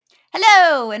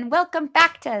Hello, and welcome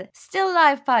back to Still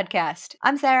Live Podcast.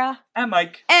 I'm Sarah. I'm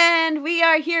Mike. And we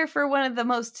are here for one of the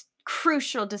most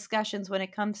crucial discussions when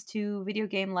it comes to video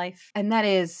game life, and that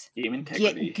is Game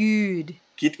integrity. Git Gud.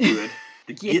 Git Good.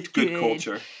 The Git Good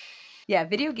culture. Yeah,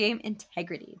 video game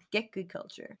integrity. Git Good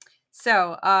culture.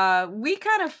 So, we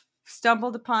kind of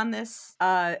stumbled upon this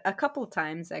a couple of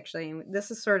times, actually. This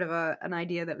is sort of an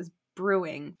idea that was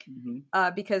brewing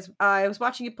because I was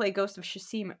watching you play Ghost of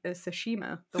Tsushima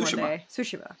one day.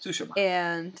 Tsushima.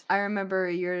 And I remember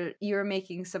you were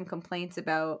making some complaints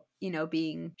about,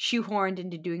 being shoehorned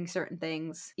into doing certain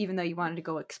things, even though you wanted to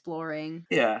go exploring.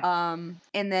 Yeah.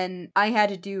 And then I had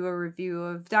to do a review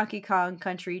of Donkey Kong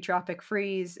Country Tropic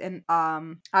Freeze, and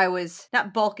I was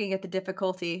not balking at the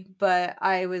difficulty, but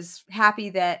I was happy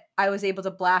that I was able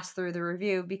to blast through the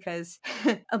review because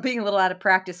I'm being a little out of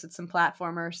practice with some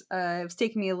platformers. It was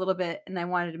taking me a little bit, and I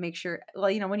wanted to make sure,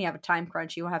 when you have a time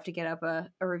crunch, you will have to get up a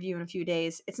review in a few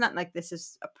days. It's not like this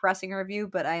is a pressing review,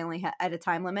 but I only had a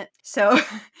time limit. So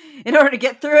in order to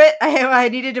get through it, I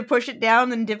needed to push it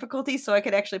down in difficulty so I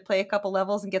could actually play a couple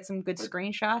levels and get some good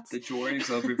screenshots. The joys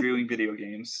of reviewing video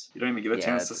games. You don't even get a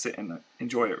chance to sit and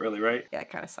enjoy it, really, right? Yeah, it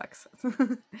kind of sucks.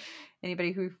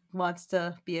 Anybody who wants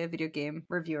to be a video game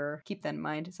reviewer, keep that in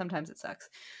mind. Sometimes it sucks.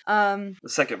 The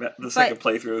second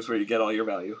playthrough is where you get all your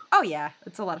value. Oh yeah,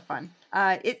 it's a lot of fun.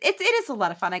 It is a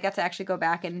lot of fun. I got to actually go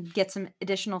back and get some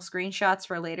additional screenshots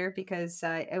for later because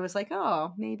I was like,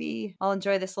 oh, maybe I'll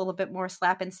enjoy this a little bit more,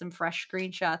 slap in some fresh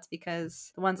screenshots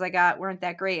because the ones I got weren't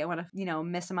that great. I want to,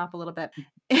 mess them up a little bit.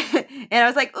 And I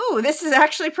was like, ooh, this is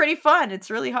actually pretty fun. It's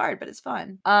really hard, but it's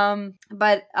fun.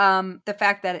 But the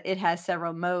fact that it has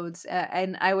several modes,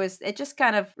 and it just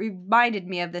kind of reminded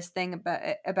me of this thing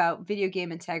about video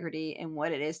game integrity and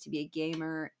what it is to be a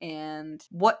gamer and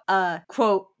what a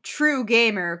quote true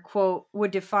gamer quote would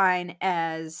define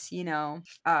as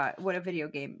what a video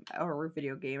game or a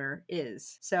video gamer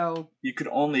is. So you could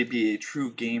only be a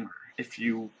true gamer if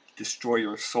you destroy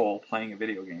your soul playing a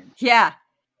video game.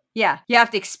 Yeah, you have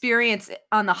to experience it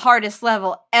on the hardest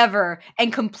level ever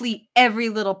and complete every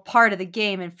little part of the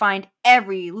game and find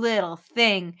every little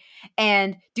thing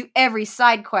and do every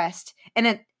side quest and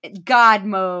a God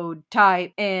mode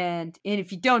type. And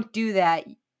if you don't do that,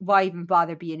 why even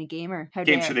bother being a gamer?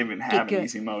 Games shouldn't even have an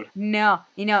easy mode. No,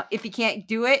 if you can't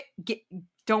do it,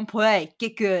 don't play.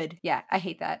 Get good. Yeah, I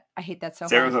hate that. I hate that so much.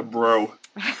 Sarah's a bro.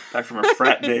 Back from her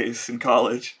frat days in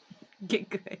college.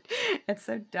 Get good. That's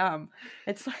so dumb.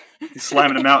 It's like he's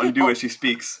slamming a Mountain Dew as she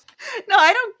speaks. No,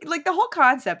 I don't like the whole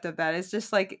concept of that. It's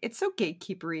just like it's so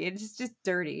gatekeepery. It's just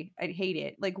dirty. I hate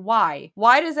it. Like why?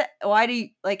 Why do you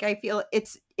like? I feel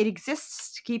it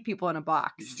exists to keep people in a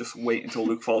box. You just wait until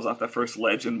Luke falls off that first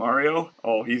ledge in Mario.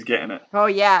 Oh, he's getting it. Oh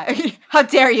yeah. How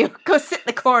dare you? Go sit in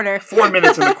the corner. 4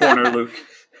 minutes in the corner, Luke.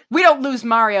 We don't lose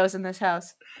Marios in this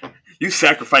house. You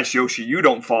sacrifice Yoshi. You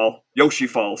don't fall. Yoshi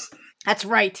falls. That's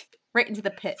right. Right into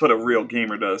the pit. That's what a real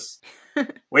gamer does.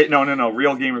 Wait, no.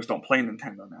 Real gamers don't play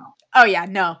Nintendo now. Oh, yeah,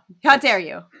 no. How dare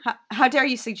you? How dare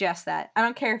you suggest that? I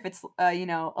don't care if it's,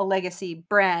 a legacy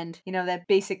brand, that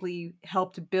basically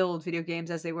helped build video games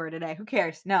as they were today. Who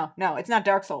cares? No, it's not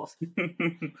Dark Souls.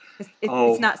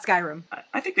 It's not Skyrim.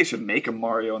 I think they should make a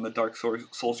Mario in the Dark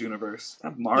Souls universe.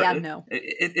 Mario. Yeah, no.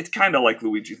 It's kind of like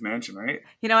Luigi's Mansion, right?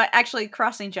 You know what? Actually,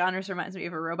 crossing genres reminds me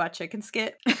of a Robot Chicken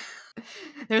skit.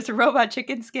 There's a Robot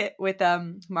Chicken skit with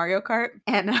Mario Kart,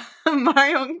 and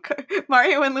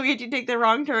Mario and Luigi take the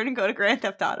wrong turn and go to Grand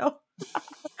Theft Auto.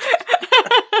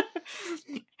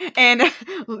 And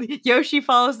Yoshi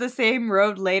follows the same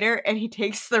road later, and he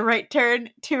takes the right turn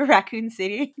to Raccoon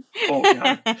City. Oh,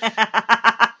 God.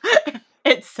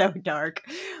 It's so dark.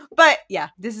 But, yeah,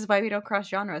 this is why we don't cross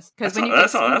genres. That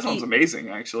sounds amazing,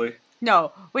 actually.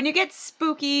 No, when you get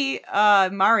spooky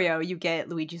Mario, you get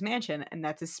Luigi's Mansion, and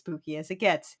that's as spooky as it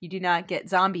gets. You do not get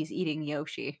zombies eating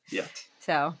Yoshi. Yet.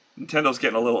 So Nintendo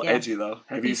getting a little edgy, though.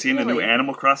 Have you seen the new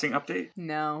Animal Crossing update?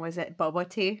 No, was it Boba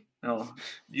Tea? No,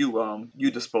 you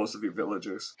dispose of your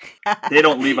villagers. They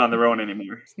don't leave on their own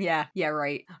anymore. Yeah,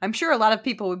 right. I'm sure a lot of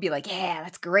people would be like, yeah,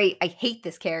 that's great. I hate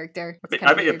this character.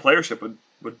 I bet your playership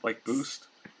would like boost.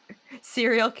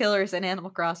 Serial killers in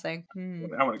Animal Crossing.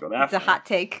 I want to go that It's a hot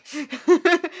take.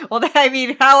 Well,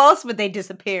 how else would they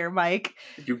disappear, Mike?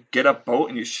 You get a boat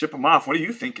and you ship them off. What are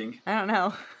you thinking? I don't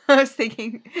know. I was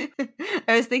thinking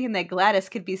that Gladys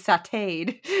could be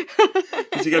sautéed.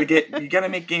 Because you gotta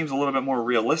make games a little bit more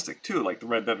realistic too, like the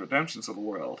Red Dead Redemptions of the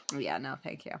world. Yeah, no,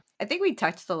 thank you. I think we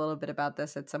touched a little bit about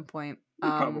this at some point. We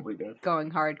probably did.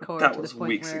 Going hardcore. That to was the point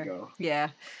weeks where, ago. Yeah.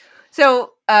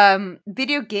 So,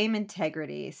 video game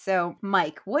integrity. So,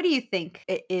 Mike, what do you think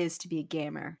it is to be a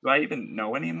gamer? Do I even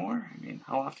know anymore? I mean,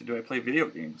 how often do I play video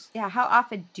games? Yeah, how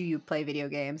often do you play video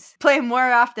games? Play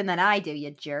more often than I do,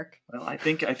 you jerk. Well, I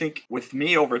think with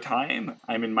me over time,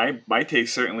 I mean, my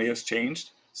taste certainly has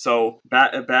changed. So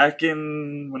back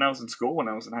in when I was in school, when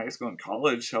I was in high school and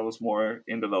college, I was more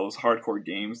into those hardcore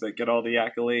games that get all the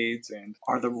accolades and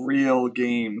are the real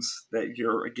games that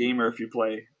you're a gamer if you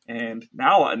play. And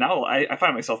now I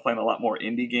find myself playing a lot more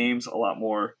indie games, a lot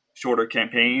more shorter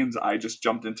campaigns. I just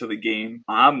jumped into the game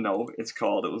Omno, it's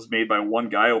called. It was made by one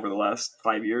guy over the last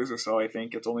 5 years or so, I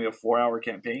think. It's only a 4 hour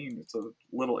campaign. It's a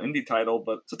little indie title,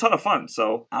 but it's a ton of fun.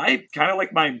 So I kind of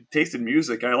like my taste in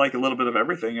music. I like a little bit of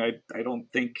everything. I don't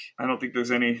think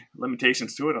there's any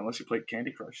limitations to it unless you play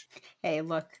Candy Crush. Hey,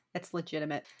 look, it's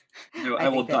legitimate. I I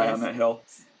will think that die on is. that hill.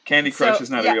 Candy Crush So,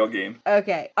 is not a yeah. real game.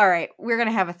 Okay. All right. We're going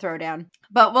to have a throwdown.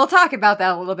 But we'll talk about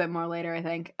that a little bit more later, I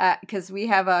think. Because we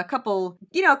have a couple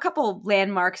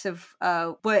landmarks of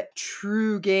what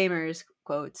true gamers,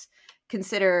 quotes,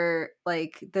 consider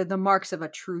like the marks of a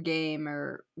true game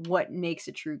or what makes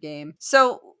a true game.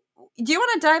 So, do you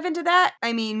want to dive into that?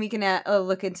 I mean, we can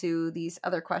look into these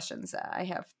other questions I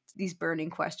have. These burning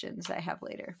questions I have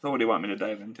later. So what do you want me to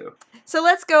dive into? So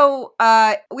let's go.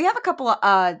 We have a couple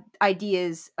of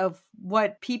ideas of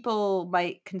what people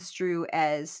might construe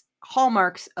as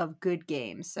hallmarks of good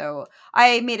games. So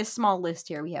I made a small list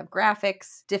here. We have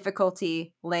graphics,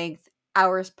 difficulty, length,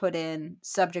 hours put in,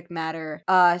 subject matter,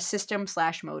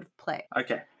 system/mode of play.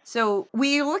 Okay. So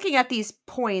we're looking at these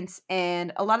points,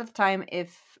 and a lot of the time,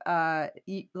 if a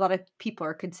lot of people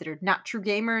are considered not true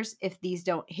gamers if these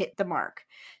don't hit the mark.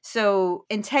 So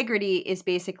integrity is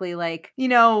basically like,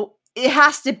 it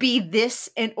has to be this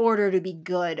in order to be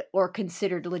good or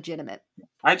considered legitimate.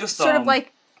 I just Sort of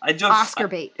like Oscar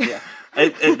bait. Yeah,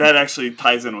 that actually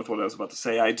ties in with what I was about to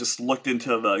say. I just looked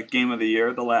into the Game of the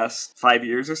Year the last 5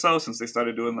 years or so since they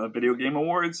started doing the video game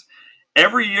awards.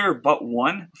 Every year but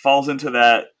one falls into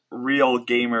that real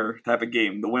gamer type of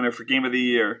game. The winner for Game of the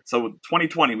Year. So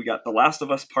 2020, we got The Last of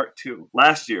Us Part 2.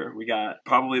 Last year, we got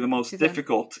probably the most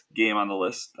difficult game on the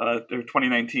list. Or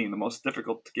 2019, the most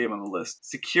difficult game on the list.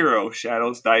 Sekiro: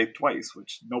 Shadows Die Twice,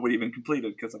 which nobody even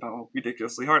completed because of how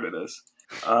ridiculously hard it is.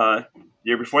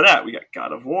 Year before that, we got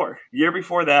God of War. Year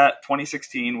before that,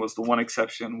 2016 was the one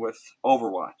exception with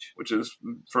Overwatch, which is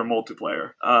for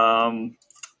multiplayer.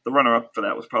 The runner-up for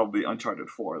that was probably Uncharted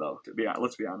 4, though.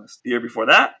 Let's be honest. The year before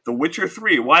that, The Witcher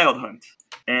 3: Wild Hunt,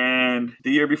 and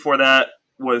the year before that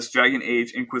was Dragon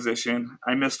Age Inquisition.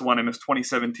 I missed one. I missed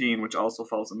 2017, which also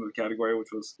falls into the category, which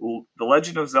was The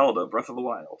Legend of Zelda: Breath of the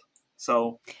Wild.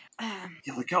 So,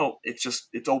 look out.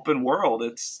 It's open world.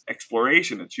 It's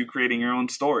exploration. It's you creating your own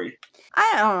story.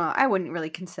 I don't know. I wouldn't really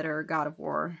consider God of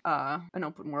War an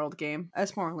open world game.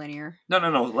 It's more linear. No.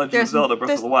 Legend of Zelda: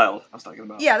 Breath of the Wild. I was talking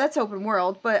about. Yeah, that's open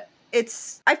world, but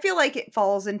I feel like it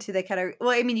falls into the category. Well,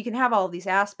 I mean, you can have all these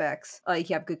aspects. Like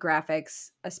you have good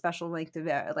graphics, a special length of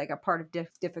like a part of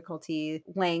difficulty,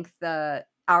 length, the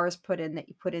hours put in that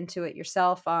you put into it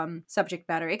yourself, subject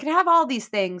matter. It can have all these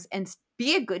things and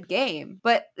be a good game,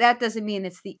 but that doesn't mean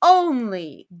it's the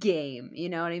only game. You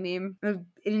know what I mean? And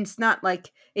it's not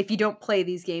like if you don't play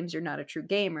these games, you're not a true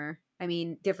gamer. I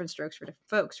mean, different strokes for different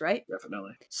folks, right?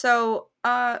 Definitely. So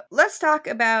let's talk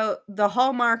about the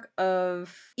hallmark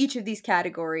of each of these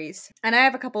categories. And I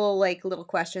have a couple like little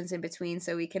questions in between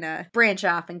so we can branch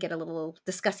off and get a little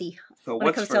discussy when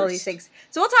it comes to all these things.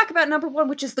 So we'll talk about number one,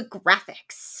 which is the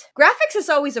graphics. Graphics is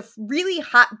always a really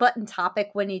hot button topic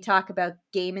when you talk about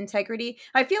game integrity.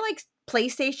 I feel like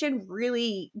PlayStation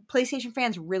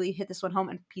fans really hit this one home,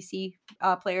 and PC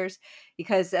players,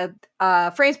 because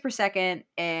frames per second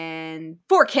and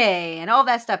 4K and all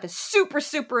that stuff is super,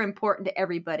 super important to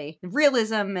everybody.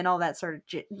 Realism and all that sort of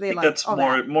shit. I think that's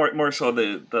more so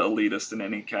the elitist in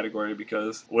any category,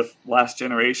 because with last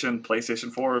generation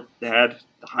PlayStation 4, they had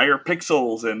higher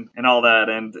pixels and all that,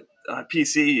 and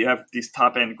PC, you have these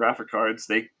top end graphic cards.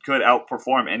 They could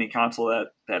outperform any console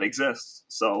that exists.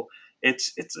 So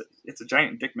it's a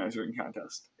giant dick measuring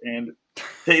contest, and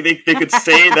they could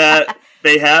say that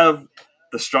they have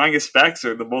the strongest specs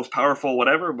or the most powerful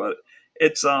whatever, but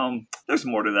it's there's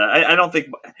more to that.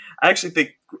 I actually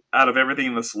think out of everything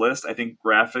in this list, I think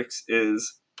graphics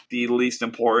is the least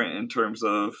important in terms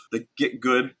of the Git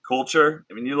Good culture.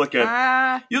 I mean, you look at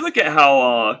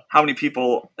how many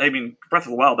people. I mean, Breath of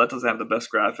the Wild, that doesn't have the best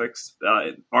graphics.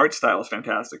 Art style is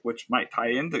fantastic, which might tie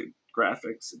into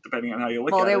graphics, depending on how you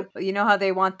look Well, at it. you know how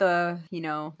they want the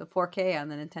 4K on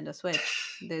the Nintendo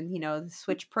Switch, then the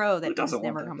Switch Pro Who that is doesn't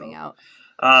want never that coming though? out.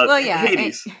 Well, yeah,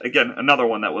 Hades, again, another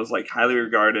one that was like highly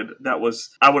regarded. I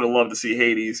would have loved to see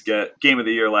Hades get Game of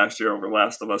the Year last year over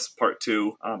Last of Us Part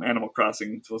 2. Animal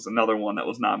Crossing was another one that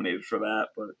was nominated for that,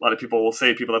 but a lot of people will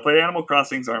say people that play Animal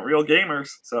Crossings aren't real gamers,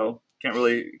 so can't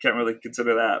really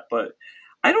consider that. But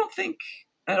I don't think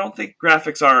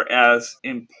graphics are as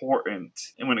important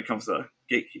when it comes to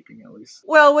gatekeeping, at least.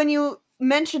 well, when you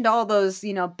mentioned all those,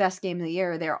 best game of the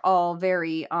year, they're all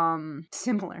very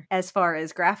similar as far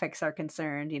as graphics are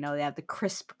concerned. They have the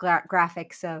crisp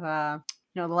graphics of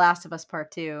The Last of Us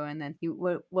Part 2, and then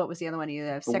what was the other one? You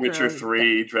have The Witcher Sekiro,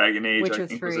 3, Dragon Age, Witcher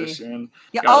 3. Inquisition,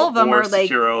 Yeah, God all of of them War, are like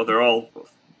Sekiro. They're all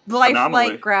lifelike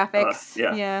phenomenally. graphics.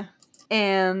 Yeah. Yeah.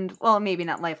 And well, maybe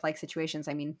not lifelike situations.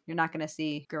 I mean, you're not going to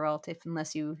see Geralt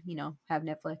unless you have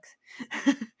Netflix.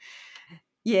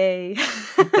 Yay.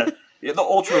 Yeah, the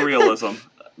ultra realism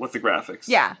with the graphics.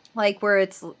 Yeah, like where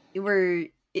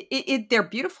they're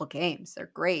beautiful games.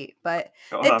 They're great, but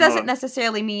it doesn't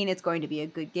necessarily mean it's going to be a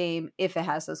good game if it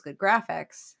has those good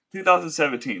graphics.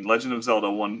 2017, Legend of Zelda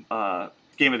won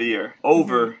Game of the Year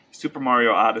over Super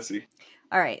Mario Odyssey.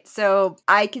 All right, so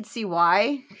I can see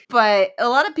why, but a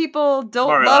lot of people don't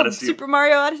Mario love Odyssey. Super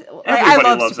Mario Odyssey. Everybody I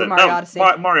love loves Super it. Mario Odyssey.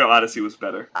 Mario Odyssey was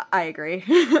better. I agree.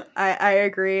 I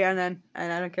agree, and I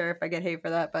don't care if I get hate for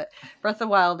that. But Breath of the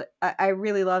Wild, I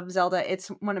really love Zelda. It's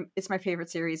my favorite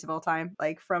series of all time.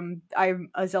 I'm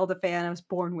a Zelda fan. I was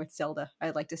born with Zelda.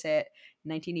 I'd like to say it.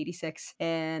 1986,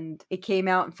 and it came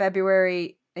out in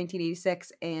February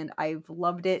 1986, and I've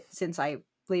loved it since I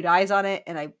laid eyes on it,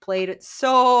 and I played it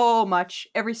so much,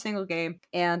 every single game.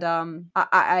 And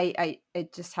I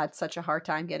just had such a hard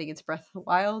time getting into Breath of the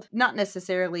Wild. Not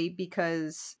necessarily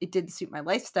because it didn't suit my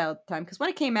lifestyle at the time, because when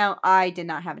it came out, I did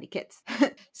not have any kids.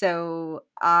 So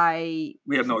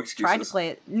we have no excuses. Tried to play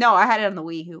it. No, I had it on the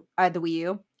Wii U. I had the Wii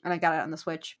U. And I got it on the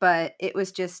Switch, but it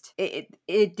was just it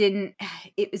didn't.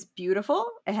 It was beautiful.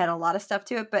 It had a lot of stuff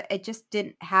to it, but it just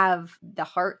didn't have the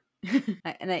heart.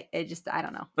 And I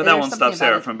don't know. But that won't stop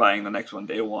Sarah from buying the next one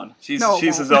day one. She's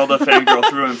a Zelda fangirl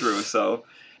through and through. So,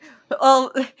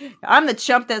 well, I'm the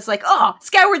chump that's like, oh,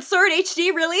 Skyward Sword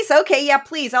HD release. Okay, yeah,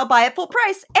 please, I'll buy it full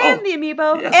price and the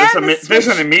amiibo. Yeah, and there's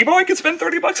an amiibo I could spend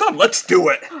 $30 on. Let's do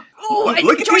it. Ooh,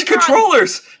 look at these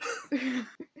controllers.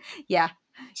 Yeah.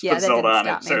 Just put Zelda on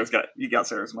it. You got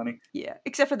Sarah's money. Yeah,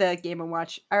 except for the Game &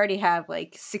 Watch. I already have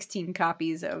like 16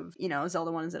 copies of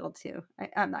Zelda 1 and Zelda 2.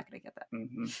 I'm not gonna get that.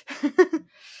 Mm-hmm.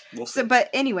 We'll see. So, but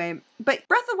anyway, but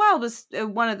Breath of the Wild was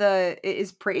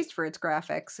is praised for its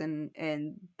graphics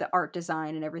and the art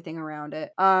design and everything around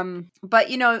it. But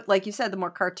like you said, the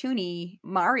more cartoony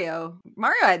Mario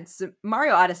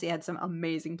Odyssey had some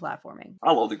amazing platforming.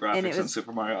 I love the graphics in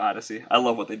Super Mario Odyssey. I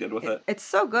love what they did with it. It's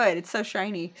so good. It's so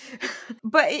shiny.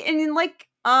 But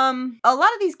a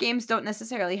lot of these games don't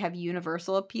necessarily have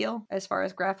universal appeal as far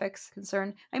as graphics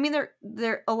concerned. I mean,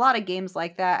 there are a lot of games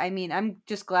like that. I mean, I'm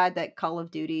just glad that Call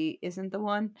of Duty isn't the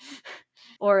one.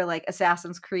 Or like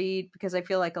Assassin's Creed, because I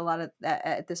feel like a lot of that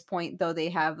at this point, though, they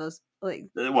have those like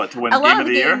what to win Game of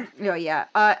the Year. Oh yeah,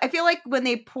 I feel like when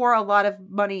they pour a lot of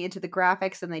money into the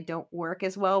graphics and they don't work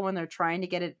as well when they're trying to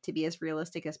get it to be as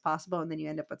realistic as possible, and then you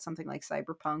end up with something like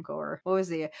Cyberpunk or what was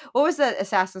the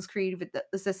Assassin's Creed with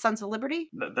is the Sons of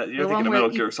Liberty? You're thinking of Metal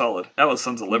Gear Solid. That was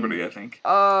Sons of Liberty, I think.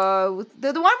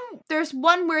 The one there's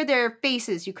one where their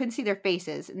faces you couldn't see their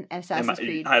faces in Assassin's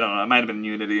Creed. I don't know. It might have been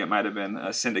Unity. It might have been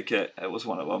Syndicate. It was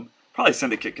one of them. Probably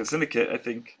Syndicate, because Syndicate, I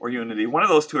think, or Unity. One of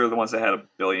those two are the ones that had a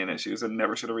billion issues and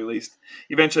never should have released.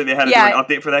 Eventually, they had to do an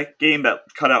update for that game that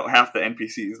cut out half the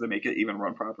NPCs to make it even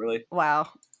run properly. Wow.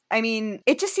 I mean,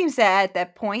 it just seems that at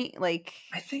that point, like...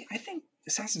 I think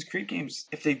Assassin's Creed games,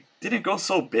 if they didn't go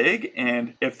so big,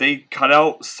 and if they cut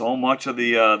out so much of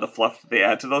the fluff that they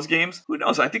add to those games, who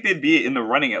knows? I think they'd be in the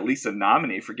running at least a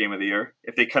nominee for Game of the Year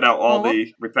if they cut out all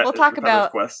the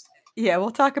repetitive quests. Yeah,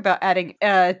 we'll talk about adding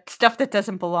stuff that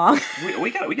doesn't belong. we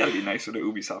gotta be nicer to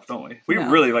Ubisoft, don't we? We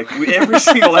really every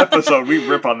single episode we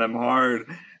rip on them hard.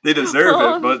 They deserve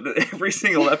it, but every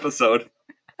single episode.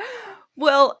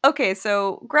 Well, okay,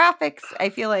 so graphics, I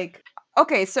feel like...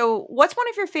 Okay, so what's one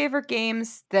of your favorite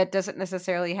games that doesn't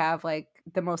necessarily have, like,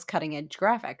 the most cutting-edge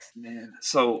graphics? Man,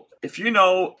 so if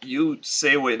you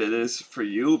say what it is for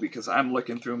you, because I'm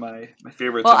looking through my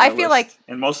favorites on my list, like...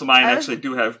 And most of mine actually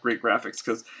do have great graphics,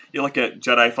 because you look at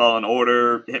Jedi Fallen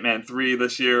Order, Hitman 3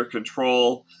 this year,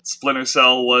 Control, Splinter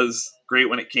Cell was great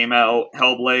when it came out,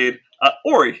 Hellblade,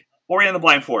 Ori and the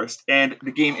Blind Forest, and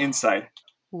the game Inside.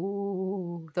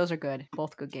 Ooh, those are good.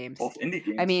 Both good games. Both indie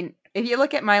games. I mean, if you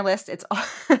look at my list, it's all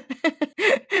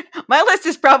My list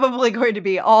is probably going to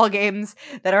be all games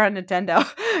that are on Nintendo.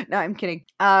 No, I'm kidding.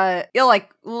 You'll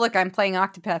look, I'm playing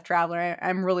Octopath Traveler.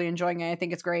 I'm really enjoying it. I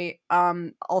think it's great.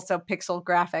 Also pixel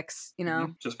graphics,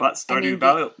 Just bought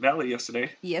Stardew Valley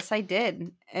yesterday. Yes, I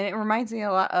did. And it reminds me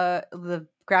a lot of the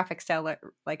graphic style,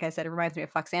 like I said, it reminds me of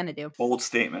Fox Xanadu. Bold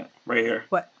statement right here.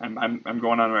 What? I'm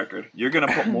going on record. You're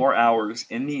gonna put more hours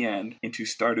in the end into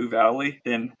Stardew Valley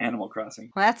than Animal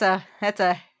Crossing. Well, that's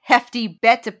a hefty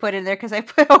bet to put in there because I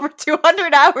put over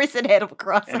 200 hours in Animal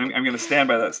Crossing. And I'm gonna stand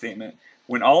by that statement.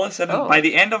 When all is said and by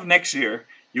the end of next year,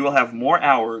 you will have more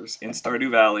hours in Stardew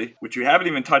Valley, which you haven't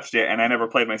even touched yet, and I never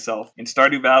played myself, in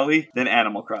Stardew Valley than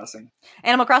Animal Crossing.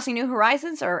 Animal Crossing New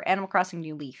Horizons or Animal Crossing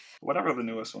New Leaf? Whatever the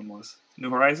newest one was.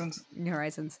 New Horizons? New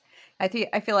Horizons. I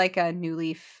feel like New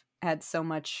Leaf had so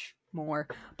much more,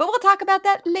 but we'll talk about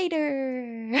that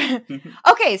later.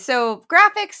 Okay, so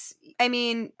graphics, I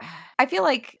mean, I feel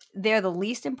like they're the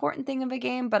least important thing of a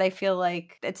game, but I feel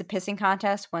like it's a pissing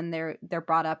contest when they're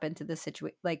brought up into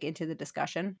the into the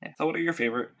discussion. Yeah. So what are your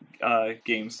favorite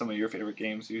games? Some of your favorite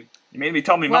games? You made me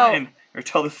tell me mine, or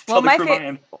tell the crew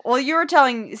mine. Well, you were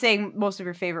saying most of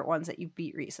your favorite ones that you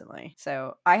beat recently.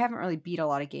 So I haven't really beat a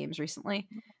lot of games recently.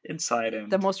 Inside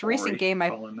and the most recent game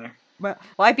fall in there. Well,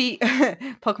 I beat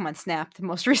Pokemon Snap the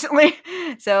most recently,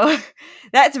 so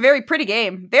that's a very pretty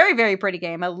game. Very, very pretty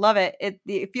game. I love it.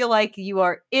 You feel like you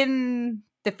are in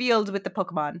the field with the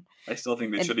Pokemon. I still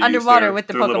think they should have underwater used with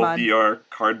the their Pokemon. little VR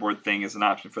cardboard thing as an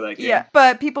option for that game. Yeah,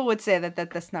 but people would say that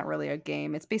that's not really a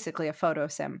game. It's basically a photo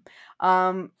sim.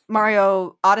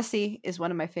 Mario Odyssey is one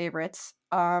of my favorites.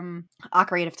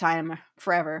 Ocarina of Time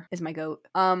Forever is my goat.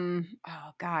 Oh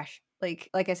gosh.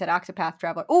 Like I said, Octopath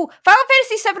Traveler. Oh, Final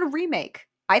Fantasy VII Remake.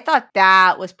 I thought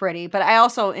that was pretty, but I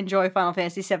also enjoy Final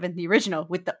Fantasy VII, the original,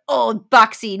 with the old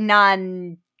boxy,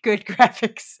 non-good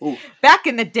graphics. Ooh. Back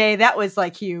in the day, that was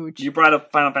huge. You brought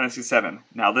up Final Fantasy VII.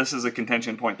 Now, this is a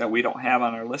contention point that we don't have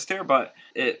on our list here, but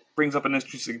it brings up an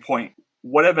interesting point.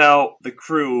 What about the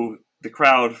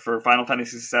crowd for Final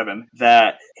Fantasy VII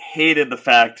that hated the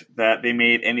fact that they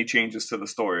made any changes to the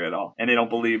story at all, and they don't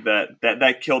believe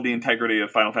that killed the integrity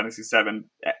of Final Fantasy VII,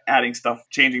 adding stuff,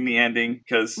 changing the ending?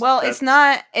 Because it's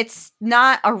not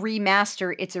a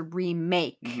remaster, it's a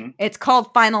remake. Mm-hmm. It's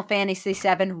called Final Fantasy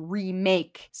VII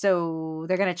Remake, so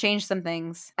they're gonna change some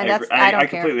things, and I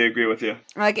completely agree with you.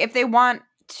 If they want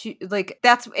to,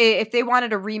 that's if they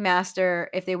wanted a remaster,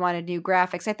 if they wanted new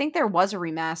graphics. I think there was a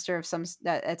remaster of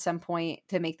at some point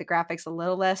to make the graphics a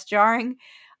little less jarring.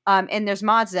 And there's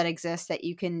mods that exist that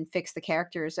you can fix the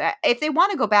characters. If they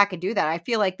want to go back and do that, I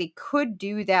feel like they could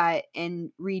do that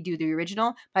and redo the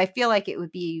original. But I feel like it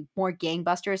would be more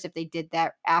gangbusters if they did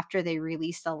that after they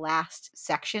released the last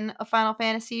section of Final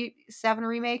Fantasy VII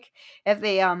Remake. If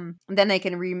they then they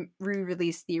can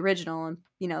re-release the original, and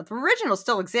the original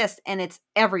still exists and it's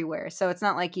everywhere. So it's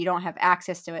not like you don't have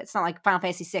access to it. It's not like Final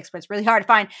Fantasy VI, but it's really hard to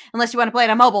find unless you want to play it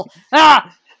on mobile.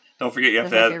 Don't forget you have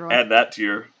to add that to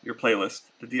your playlist,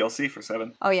 the DLC for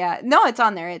 7. Oh yeah, no, it's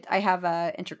on there. I have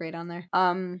Integrate on there.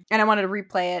 And I wanted to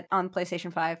replay it on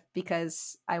PlayStation 5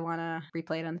 because I want to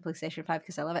replay it on the PlayStation 5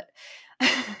 because I love it.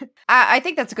 I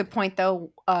think that's a good point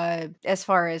though. As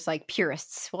far as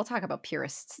purists, we'll talk about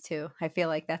purists too. I feel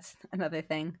like that's another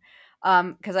thing.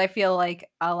 Because I feel like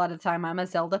a lot of the time I'm a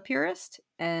Zelda purist,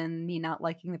 and me not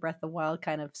liking the Breath of the Wild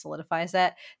kind of solidifies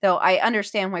that. Though I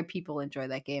understand why people enjoy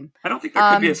that game. I don't think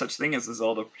there could be a such thing as a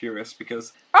Zelda purist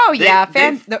because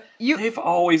they've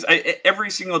always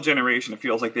every single generation it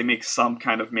feels like they make some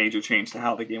kind of major change to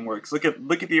how the game works. Look at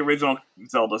the original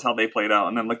Zeldas, how they played out,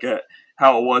 and then look at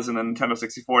how it was in the Nintendo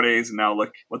 64 days, and now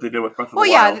look what they did with Breath of the Wild.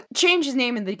 Well, yeah, change his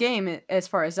name in the game as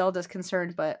far as Zelda's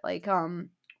concerned, but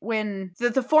when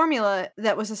the formula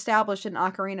that was established in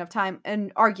Ocarina of Time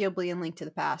and arguably in Link to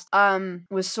the Past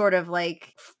was sort of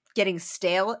getting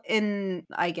stale in,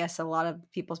 I guess, a lot of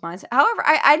people's minds. However,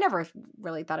 I never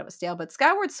really thought it was stale, but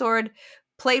Skyward Sword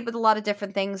played with a lot of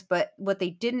different things, but what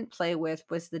they didn't play with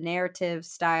was the narrative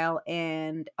style,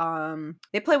 and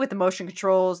they played with the motion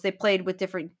controls. They played with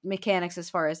different mechanics as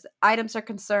far as items are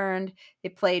concerned. They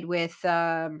played with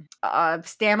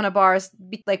stamina bars,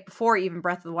 before even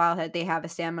Breath of the Wild they have a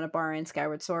stamina bar in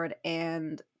Skyward Sword,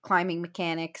 and climbing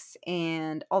mechanics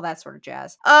and all that sort of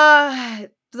jazz.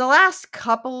 The last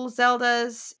couple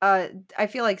Zeldas, I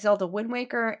feel like Zelda Wind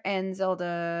Waker and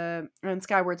Zelda and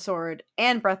Skyward Sword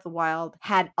and Breath of the Wild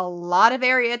had a lot of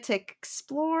area to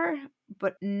explore,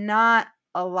 but not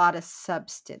a lot of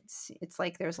substance. It's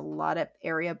like there's a lot of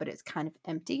area, but it's kind of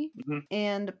empty. Mm-hmm.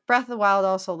 And Breath of the Wild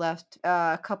also left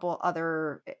there's a couple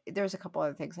other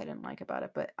things I didn't like about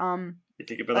it, but You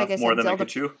think it bit like I off more said, than it Zelda. could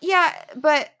chew? Yeah,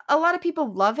 but a lot of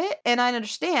people love it, and I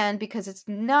understand because it's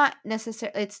not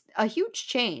necessarily. It's a huge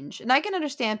change, and I can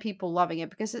understand people loving it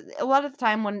because a lot of the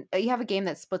time when you have a game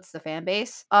that splits the fan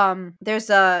base, there's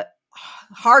a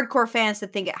hardcore fans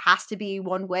that think it has to be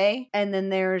one way, and then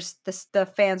there's the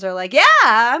fans are like, yeah,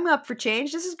 I'm up for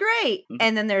change, this is great.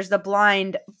 And then there's the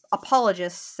blind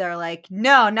apologists that are like,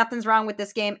 no, nothing's wrong with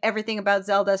this game, everything about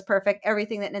Zelda is perfect,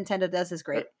 everything that Nintendo does is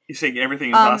great. You saying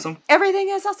everything is awesome? Everything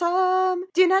is awesome,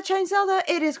 do not change Zelda,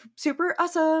 it is super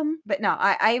awesome. But no,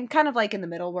 I'm kind of like in the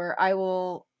middle where I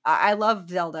love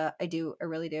Zelda, I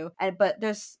really do, but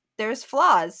there's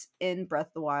flaws in Breath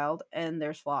of the Wild, and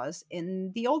there's flaws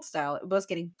in the old style. It was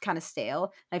getting kind of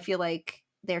stale. I feel like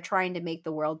they're trying to make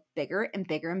the world bigger and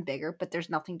bigger and bigger, but there's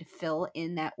nothing to fill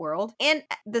in that world. And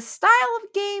the style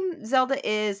of game Zelda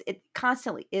it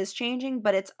constantly is changing,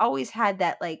 but it's always had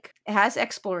that, like, it has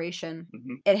exploration.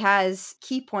 It has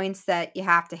key points that you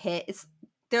have to hit.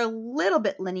 They're a little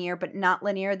bit linear, but not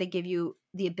linear. They give you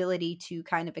the ability to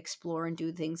kind of explore and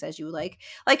do things as you like.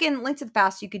 Like in Link to the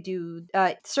Past, you could do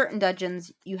certain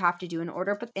dungeons you have to do in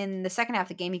order, but in the second half of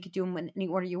the game, you could do them in any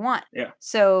order you want. Yeah.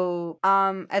 So,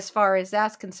 as far as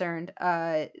that's concerned,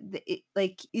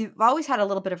 like, you've always had a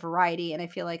little bit of variety, and I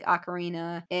feel like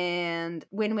Ocarina and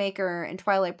Wind Waker and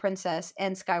Twilight Princess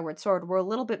and Skyward Sword were a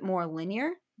little bit more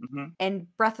linear. And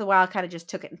Breath of the Wild kind of just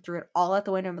took it and threw it all out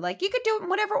the window and be like, you could do it in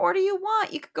whatever order you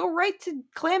want. You could go right to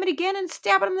clam it again and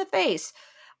stab it in the face.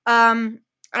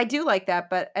 I do like that,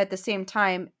 but at the same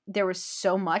time, there was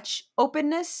so much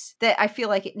openness that I feel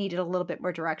like it needed a little bit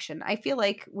more direction. I feel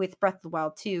like with Breath of the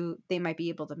Wild 2, they might be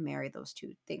able to marry those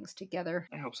two things together.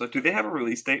 I hope so. Do they have a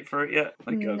release date for it yet?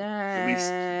 Like a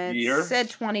release year? It said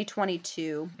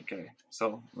 2022. Okay,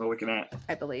 so we're looking at,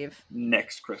 I believe,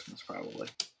 next Christmas, probably.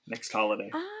 Next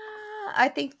holiday. I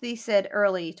think they said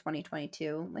early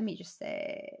 2022. Let me just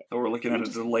say. So we're looking at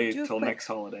a delay till next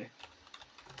holiday.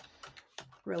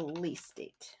 Release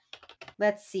date.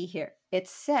 Let's see here. It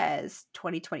says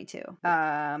 2022.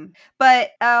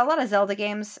 But a lot of Zelda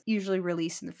games usually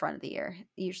release in the front of the year,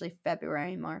 usually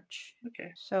February, March.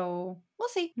 Okay. So we'll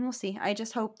see. We'll see. I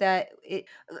just hope that it.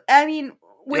 I mean,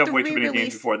 with you the have way too many games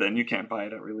re-release, before then. You can't buy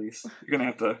it at release. You're gonna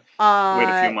have to wait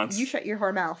a few months. You shut your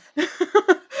whore mouth.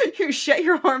 You shut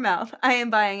your whore mouth. I am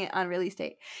buying it on release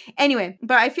date. Anyway,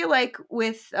 but I feel like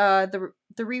with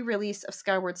the re-release of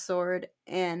Skyward Sword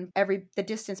and the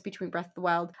distance between Breath of the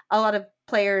Wild, a lot of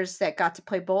players that got to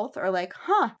play both are like,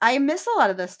 I miss a lot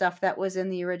of the stuff that was in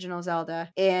the original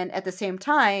Zelda. And at the same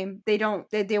time, they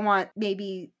want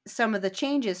maybe some of the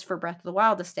changes for Breath of the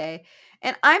Wild to stay.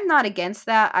 And I'm not against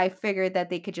that. I figured that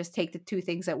they could just take the two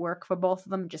things that work for both of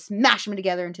them and just mash them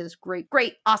together into this great,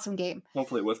 awesome game.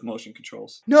 Hopefully with motion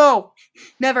controls. No,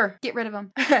 never. Get rid of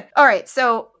them. All right,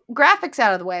 so graphics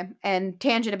out of the way and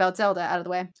tangent about Zelda out of the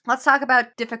way. Let's talk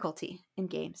about difficulty in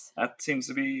games. That seems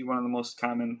to be one of the most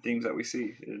common themes that we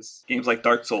see is games like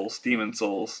Dark Souls, Demon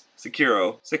Souls,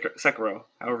 Sekiro,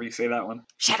 however you say that one.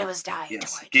 Shadows Die.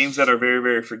 Yes, games that are very,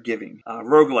 very forgiving.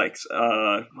 Roguelikes.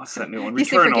 What's that new one? Returnal. You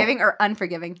say forgiving or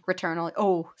unforgiving? Returnal.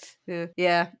 Oh,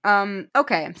 yeah.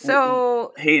 Okay,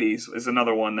 so Hades is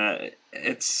another one that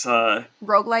it's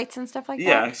roguelites and stuff like that.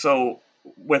 Yeah, so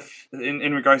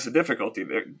in regards to difficulty,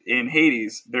 in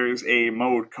Hades there's a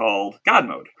mode called God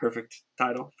Mode, perfect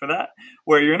title for that,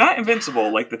 where you're not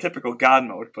invincible like the typical God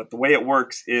Mode, but the way it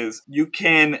works is you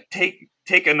can take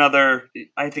another,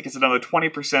 I think it's another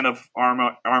 20% of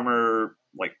armor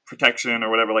like protection or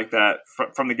whatever like that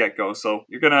from the get-go. So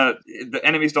the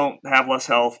enemies don't have less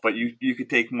health, but you could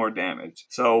take more damage.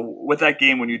 So with that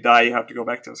game, when you die, you have to go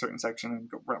back to a certain section and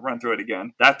run through it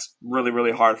again. That's really,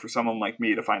 really hard for someone like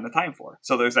me to find the time for.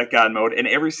 So there's that God mode, and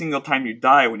every single time you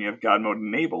die when you have God mode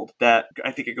enabled, that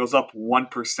I think it goes up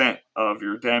 1% of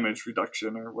your damage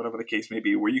reduction or whatever the case may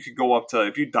be, where you could go up to,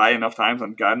 if you die enough times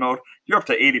on God mode, you're up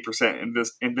to 80%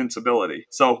 invincibility.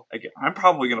 So again, I'm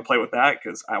probably going to play with that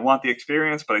because I want the experience,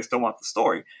 but I still want the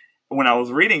story. When I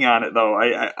was reading on it, though,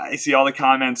 I see all the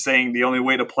comments saying the only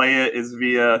way to play it is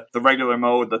via the regular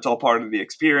mode. That's all part of the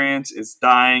experience. It's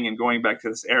dying and going back to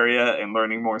this area and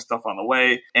learning more stuff on the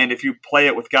way. And if you play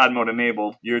it with God mode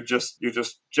enabled, you're just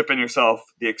chipping yourself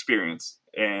the experience.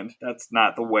 And that's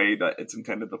not the way that it's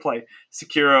intended to play.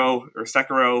 Sekiro,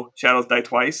 Shadows Die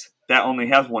Twice, that only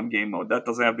has one game mode. That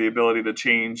doesn't have the ability to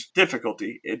change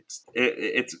difficulty.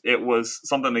 It was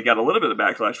something they got a little bit of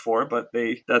backlash for, but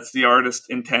that's the artist's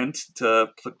intent to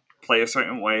play a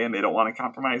certain way and they don't want to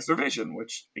compromise their vision,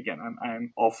 which again,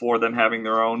 I'm all for them having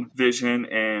their own vision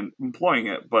and employing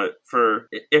it. But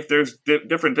if there's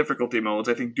different difficulty modes,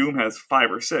 I think Doom has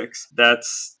 5 or 6.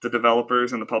 That's the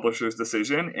developers and the publisher's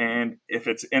decision. And if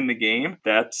it's in the game,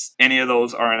 that's any of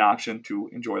those are an option to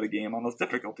enjoy the game on those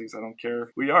difficulties. I don't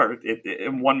care who you are.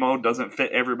 In one mode doesn't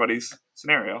fit everybody's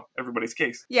scenario, everybody's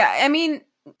case. Yeah, I mean,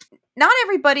 not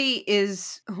everybody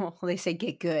is, well, they say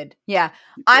get good. Yeah.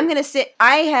 I'm going to sit,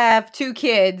 I have 2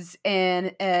 kids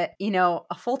and, a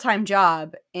full-time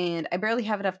job, and I barely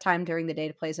have enough time during the day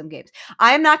to play some games.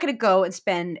 I am not going to go and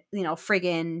spend,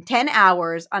 friggin' 10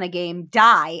 hours on a game,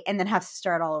 die, and then have to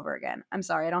start all over again. I'm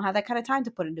sorry. I don't have that kind of time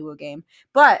to put into a game.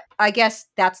 But I guess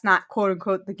that's not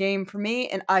quote-unquote the game for me,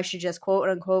 and I should just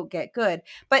quote-unquote get good.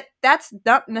 But that's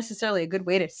not necessarily a good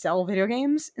way to sell video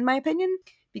games, in my opinion.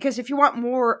 Because if you want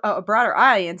a broader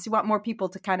audience, you want more people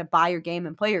to kind of buy your game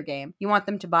and play your game. You want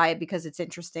them to buy it because it's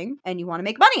interesting and you want to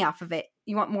make money off of it.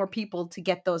 You want more people to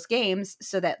get those games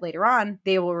so that later on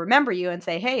they will remember you and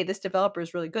say, hey, this developer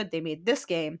is really good. They made this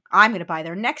game. I'm going to buy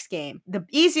their next game. The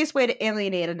easiest way to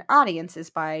alienate an audience is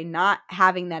by not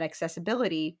having that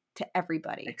accessibility to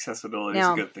everybody. Accessibility is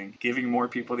a good thing. Giving more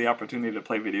people the opportunity to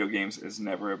play video games is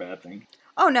never a bad thing.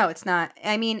 Oh, no, it's not.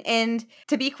 I mean, and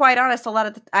to be quite honest, a lot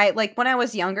of when I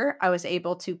was younger, I was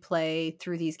able to play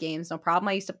through these games, no problem.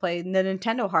 I used to play the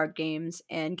Nintendo hard games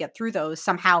and get through those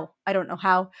somehow. I don't know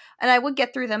how. And I would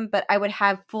get through them, but I would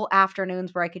have full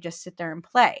afternoons where I could just sit there and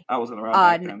play. I wasn't around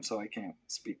back then, so I can't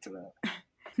speak to that.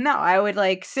 No, I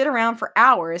would sit around for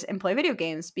hours and play video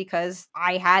games because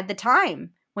I had the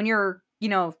time. When you're,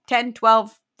 10,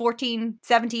 12, 14,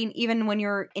 17, even when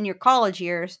you're in your college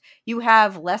years, you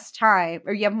have less time,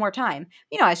 or you have more time,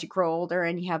 as you grow older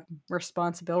and you have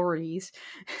responsibilities,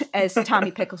 as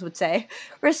Tommy Pickles would say.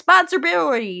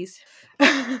 Responsibilities. Pull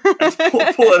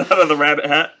it out of the rabbit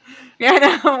hat.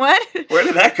 Yeah, no, what? Where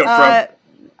did that come from?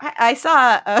 I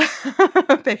saw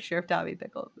a picture of Tommy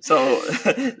Pickles. So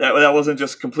that wasn't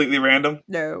just completely random?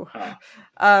 No.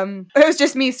 Oh. It was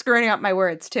just me screwing up my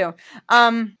words, too.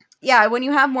 Yeah, when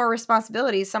you have more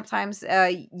responsibilities, sometimes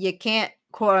you can't,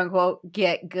 quote unquote,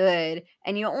 get good,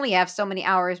 and you only have so many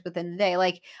hours within the day.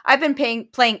 Like, I've been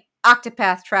playing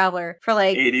Octopath Traveler for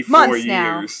 84 months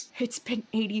now. It's been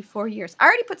 84 years. I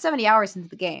already put 70 hours into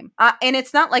the game. And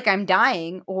it's not like I'm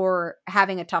dying or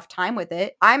having a tough time with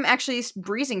it. I'm actually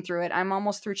breezing through it. I'm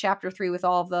almost through chapter 3 with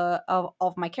all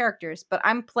of my characters, but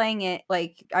I'm playing it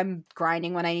like I'm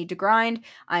grinding when I need to grind.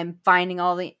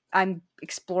 I'm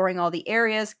exploring all the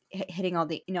areas, hitting all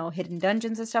the, hidden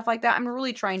dungeons and stuff like that. I'm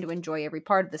really trying to enjoy every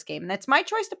part of this game. And that's my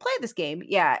choice to play this game.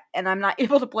 Yeah. And I'm not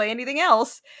able to play anything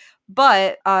else.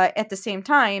 But at the same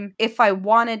time, if I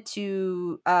wanted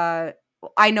to,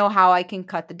 I know how I can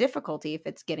cut the difficulty if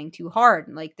it's getting too hard.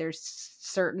 Like, there's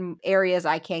certain areas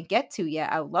I can't get to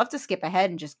yet. I would love to skip ahead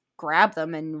and just grab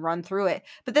them and run through it.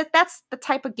 But that's the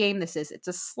type of game this is. It's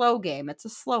a slow game. It's a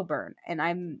slow burn. And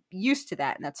I'm used to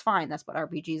that, and that's fine. That's what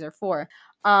RPGs are for.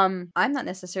 I'm not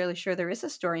necessarily sure there is a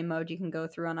story mode you can go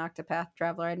through on Octopath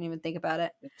Traveler. I didn't even think about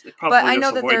it. But I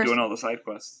know that there's doing all the side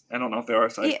quests. I don't know if there are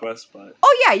side quests, but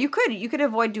yeah, you could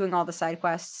avoid doing all the side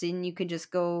quests, and you could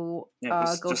just go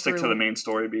just stick to the main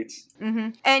story beats. Mm-hmm.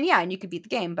 And and you could beat the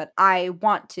game. But I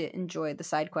want to enjoy the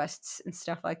side quests and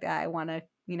stuff like that. I want to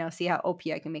see how OP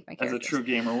I can make my characters. As a true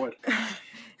gamer would.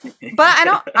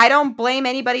 But I don't blame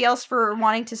anybody else for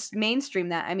wanting to mainstream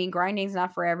that. I mean, grinding's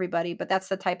not for everybody, but that's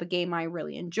the type of game I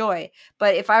really enjoy.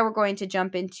 But if I were going to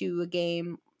jump into a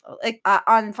game like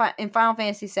in Final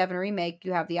Fantasy VII Remake,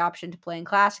 you have the option to play in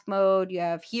classic mode. You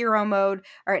have hero mode,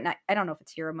 or not, I don't know if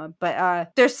it's hero mode,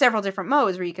 but there's several different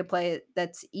modes where you can play it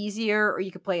that's easier, or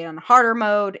you could play it on harder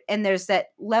mode, and there's that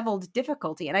leveled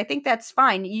difficulty, and I think that's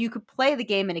fine. You could play the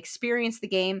game and experience the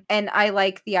game, and I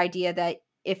like the idea that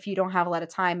if you don't have a lot of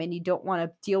time and you don't want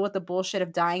to deal with the bullshit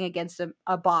of dying against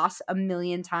a boss a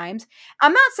million times.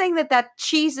 I'm not saying that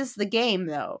cheeses the game,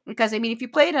 though, because I mean, if you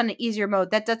play it on an easier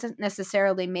mode, that doesn't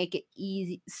necessarily make it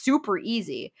easy, super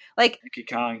easy. Like,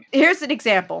 here's an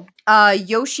example.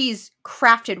 Yoshi's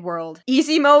Crafted World.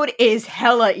 Easy mode is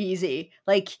hella easy.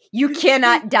 Like, you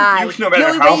cannot die. No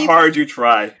matter how hard you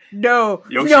try. No.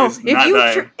 Yoshi's not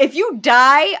dying. If you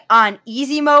die on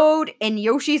easy mode in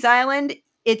Yoshi's Island,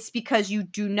 it's because you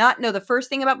do not know the first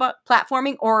thing about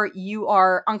platforming, or you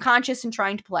are unconscious and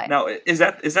trying to play. Now, is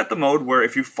that the mode where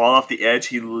if you fall off the edge,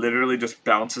 he literally just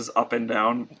bounces up and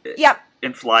down? Yep.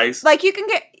 And flies? Like, you can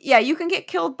get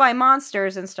killed by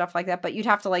monsters and stuff like that, but you'd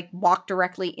have to, like, walk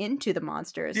directly into the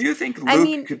monsters. Do you think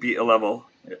Luke could beat a level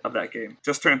of that game?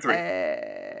 Just turn 3.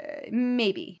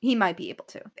 maybe he might be able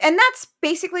to. And that's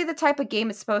basically the type of game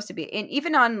it's supposed to be. And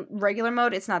even on regular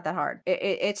mode, it's not that hard.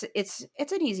 It's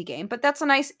an easy game, but that's a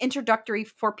nice introductory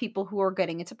for people who are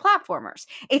getting into platformers.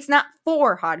 It's not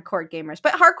for hardcore gamers,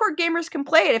 but hardcore gamers can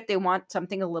play it if they want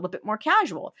something a little bit more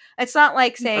casual. It's not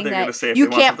like saying that you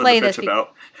can't play this.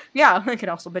 Yeah, I could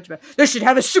also bitch about it. They should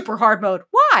have a super hard mode.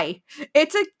 Why?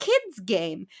 It's a kid's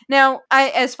game. Now,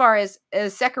 as far as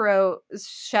Sekiro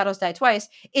Shadows Die Twice,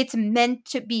 it's meant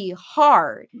to be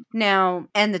hard. Now,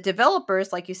 and the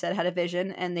developers, like you said, had a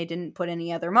vision and they didn't put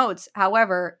any other modes.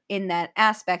 However, in that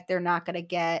aspect, they're not going to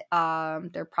get,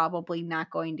 they're probably not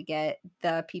going to get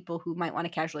the people who might want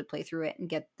to casually play through it and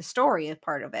get the story as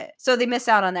part of it. So they miss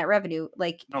out on that revenue.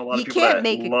 Like, a lot of people can't that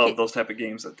make love those type of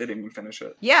games that didn't even finish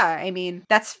it. Yeah, I mean,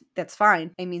 that's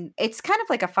fine. I mean, it's kind of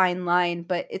like a fine line,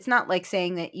 but it's not like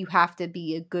saying that you have to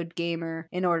be a good gamer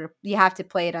in order, you have to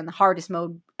play it on the hardest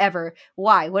mode ever.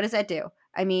 Why? What does that do?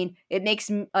 I mean, it makes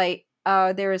like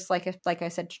there is like I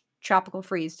said, Tropical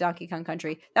Freeze, Donkey Kong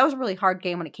Country. That was a really hard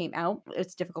game when it came out.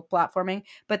 It's difficult platforming,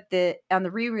 but on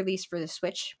the re-release for the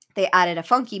Switch, they added a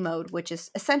funky mode, which is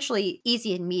essentially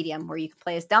easy and medium, where you can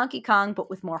play as Donkey Kong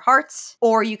but with more hearts,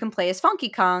 or you can play as Funky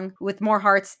Kong with more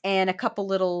hearts and a couple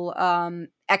little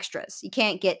extras. You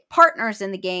can't get partners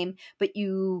in the game, but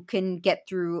you can get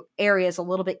through areas a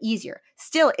little bit easier.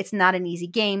 Still, it's not an easy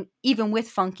game, even with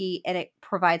Funky, and it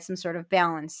provides some sort of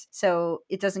balance. So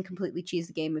it doesn't completely cheese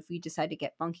the game if you decide to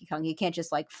get Funky Kong. You can't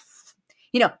just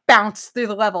bounce through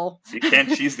the level. You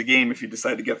can't cheese the game if you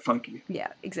decide to get funky. Yeah,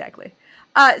 exactly.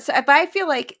 So if I feel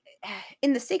like,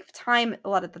 in the sake of time, a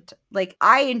lot of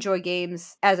I enjoy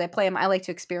games as I play them. I like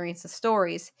to experience the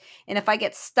stories, and if I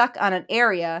get stuck on an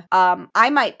area, I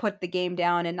might put the game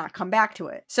down and not come back to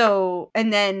it. So,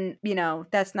 and then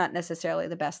that's not necessarily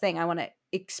the best thing. I want to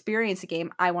experience a game.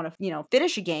 I want to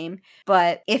finish a game,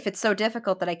 but if it's so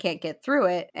difficult that I can't get through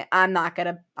it, I'm not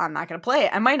gonna play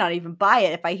it. I might not even buy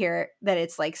it if I hear that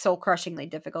it's like soul crushingly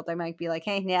difficult. I might be like,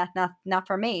 hey, yeah, not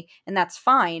for me, and that's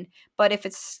fine. But if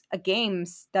it's a game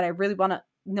that I really want to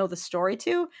know the story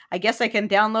to, I guess I can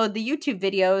download the YouTube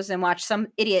videos and watch some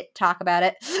idiot talk about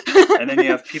it. And then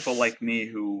you have people like me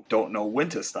who don't know when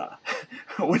to stop,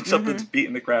 when something's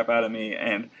beating the crap out of me.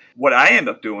 And what I end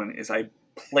up doing is I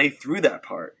play through that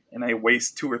part and I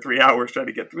waste 2 or 3 hours trying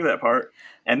to get through that part,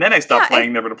 and then I stop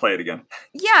playing, never to play it again.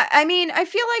 Yeah, I mean, I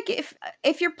feel like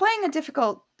if you're playing a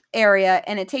difficult area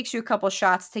and it takes you a couple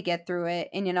shots to get through it,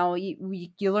 and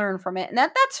you learn from it, and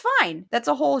that's fine. That's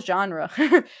a whole genre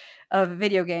of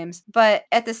video games. But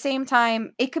at the same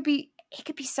time, it could be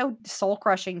so soul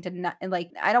crushing to not,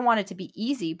 like, I don't want it to be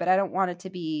easy, but I don't want it to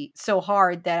be so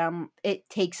hard that it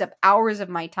takes up hours of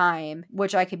my time,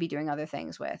 which I could be doing other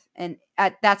things with. And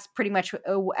that's pretty much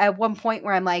at one point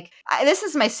where I'm like, this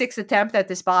is my 6th attempt at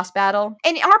this boss battle.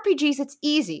 And in RPGs, it's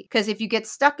easy because if you get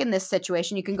stuck in this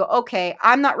situation, you can go, okay,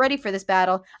 I'm not ready for this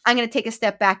battle. I'm going to take a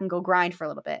step back and go grind for a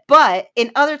little bit. But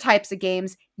in other types of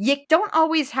games, you don't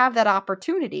always have that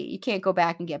opportunity. You can't go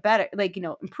back and get better,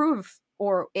 improve.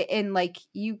 Or in like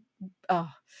you,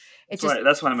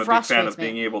 that's why I'm a big fan of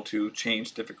being able to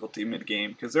change difficulty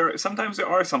mid-game, because sometimes there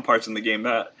are some parts in the game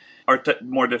that are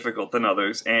more difficult than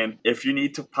others, and if you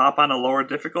need to pop on a lower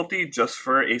difficulty just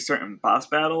for a certain boss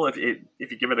battle, if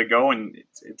you give it a go and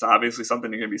it's obviously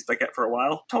something you're going to be stuck at for a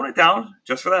while, tone it down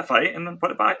just for that fight and then put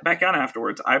it back on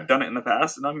afterwards. I've done it in the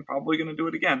past and I'm probably going to do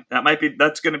it again.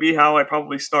 That's going to be how I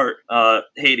probably start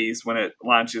Hades when it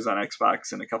launches on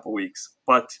Xbox in a couple weeks.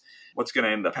 But what's going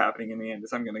to end up happening in the end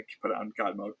is I'm going to put it on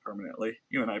God mode permanently.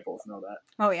 You and I both know that.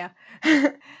 Oh, yeah.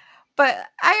 But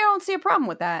I don't see a problem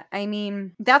with that. I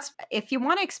mean, if you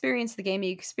want to experience the game,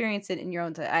 you experience it in your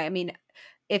own time. I mean,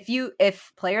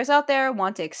 if players out there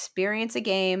want to experience a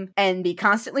game and be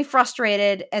constantly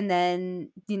frustrated and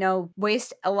then,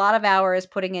 waste a lot of hours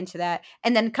putting into that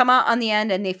and then come out on the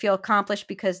end and they feel accomplished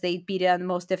because they beat it on the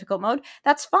most difficult mode,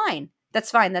 that's fine. That's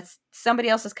fine. That's somebody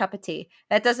else's cup of tea.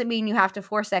 That doesn't mean you have to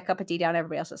force that cup of tea down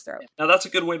everybody else's throat. Now that's a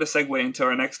good way to segue into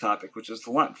our next topic, which is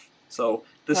the length. So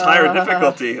this higher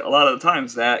difficulty, a lot of the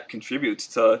times that contributes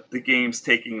to the games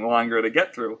taking longer to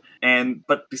get through.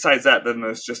 But besides that, then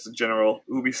there's just a general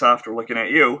Ubisoft, we're looking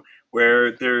at you,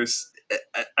 where there's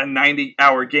a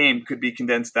 90-hour game could be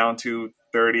condensed down to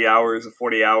 30 hours or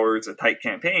 40 hours, a tight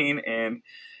campaign,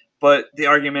 but the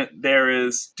argument there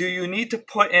is, do you need to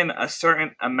put in a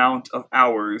certain amount of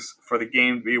hours for the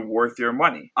game to be worth your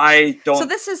money? I don't. So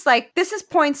this is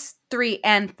points 3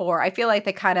 and 4. I feel like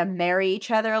they kind of marry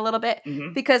each other a little bit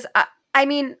because I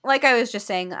mean, like I was just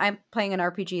saying, I'm playing an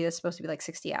RPG that's supposed to be like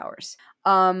 60 hours.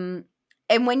 And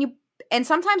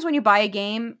sometimes when you buy a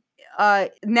game,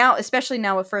 now, especially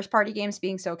now with first party games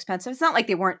being so expensive, it's not like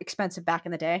they weren't expensive back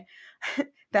in the day.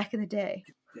 Back in the day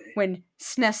when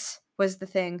SNES was the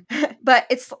thing. But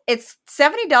it's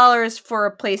 $70 for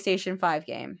a PlayStation 5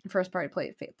 game, first party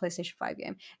PlayStation 5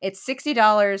 game. It's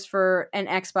 $60 for an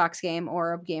Xbox game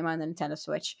or a game on the Nintendo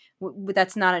Switch.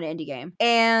 That's not an indie game.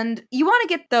 And you want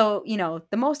to get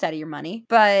the most out of your money,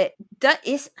 but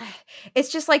it's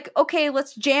just like, okay,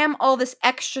 let's jam all this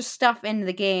extra stuff into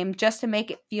the game just to make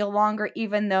it feel longer,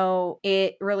 even though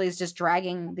it really is just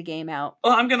dragging the game out.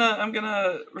 Well, I'm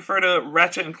gonna refer to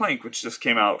Ratchet and Clank, which just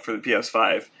came out for the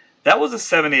PS5. That was a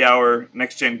 70-hour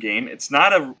next-gen game. It's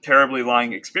not a terribly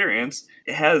long experience.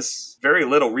 It has very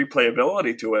little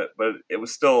replayability to it, but it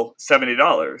was still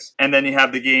 $70. And then you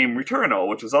have the game Returnal,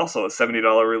 which was also a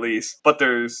 $70 release, but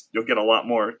you'll get a lot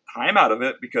more time out of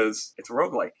it because it's a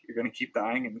roguelike. You're going to keep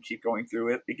dying and keep going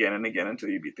through it again and again until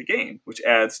you beat the game, which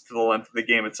adds to the length of the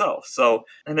game itself. So,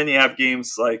 and then you have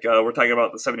games like, we're talking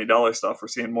about the $70 stuff. We're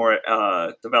seeing more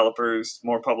developers,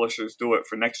 more publishers do it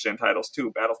for next-gen titles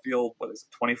too. Battlefield,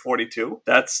 2042?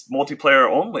 That's multiplayer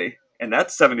only. And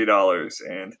that's $70.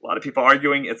 And a lot of people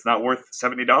arguing it's not worth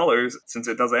 $70 since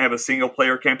it doesn't have a single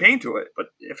player campaign to it. But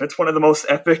if it's one of the most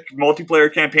epic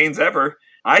multiplayer campaigns ever,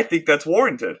 I think that's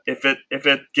warranted. If it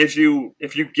gives you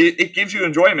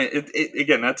enjoyment,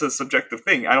 again, that's a subjective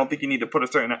thing. I don't think you need to put a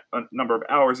certain number of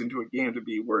hours into a game to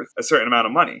be worth a certain amount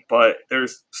of money. But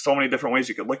there's so many different ways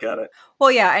you could look at it.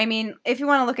 Well, yeah, I mean, if you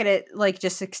want to look at it like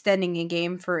just extending a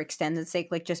game for extended sake,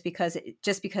 like just because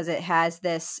it has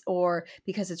this or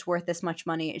because it's worth this much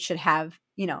money, it should have,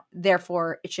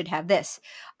 therefore it should have this.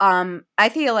 I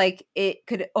feel like it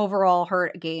could overall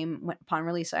hurt a game upon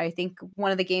release. I think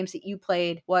one of the games that you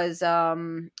played was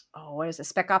what is it,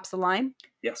 Spec Ops: The Line?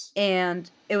 Yes. And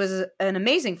it was an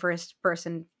amazing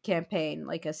first-person campaign,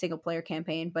 like a single-player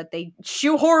campaign, but they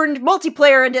shoehorned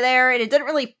multiplayer into there, and it didn't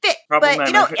really fit.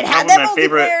 It had that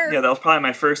multiplayer. Yeah, that was probably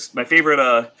my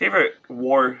favorite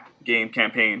war game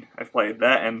campaign I've played.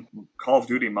 That and Call of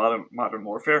Duty Modern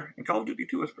Warfare, and Call of Duty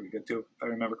 2 was pretty good too, if I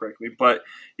remember correctly. But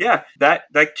yeah,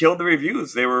 that killed the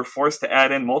reviews. They were forced to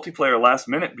add in multiplayer last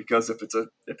minute because if it's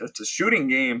a shooting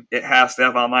game, it has to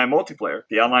have online multiplayer.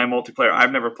 The online multiplayer,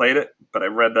 I've never played it, but I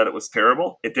read that it was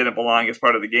terrible. It didn't belong as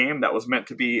part of the game. That was meant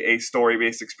to be a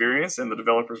story-based experience, and the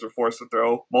developers were forced to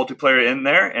throw multiplayer in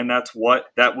there, and that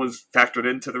was factored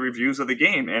into the reviews of the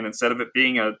game. And instead of it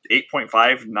being a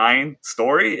 8.59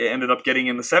 story, it ended up getting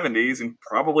in the 70s and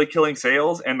probably killing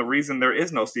sales. And the reason there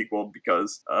is no sequel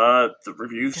because the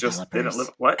reviews just didn't live.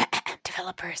 What?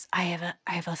 Developers, I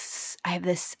have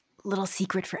this little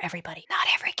secret for everybody. Not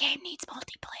every game needs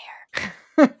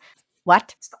multiplayer.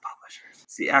 What? It's the publishers.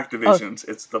 It's the Activisions.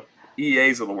 It's the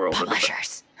EAs of the world.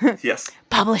 Publishers. Yes.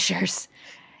 Publishers.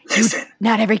 Listen.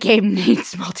 Not every game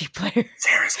needs multiplayer.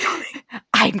 Sarah's coming.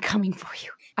 I'm coming for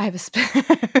you. I have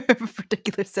a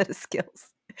particular set of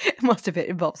skills. Most of it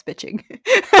involves bitching.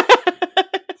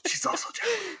 She's also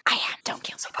jealous. I am. Don't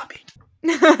kill the puppy.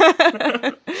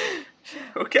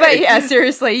 Okay. But yeah,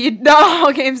 seriously, not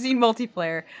all games need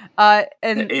multiplayer.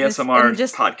 And the ASMR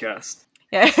podcast.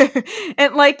 Yeah.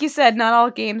 And like you said, not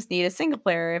all games need a single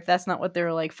player if that's not what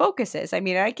their focus is. I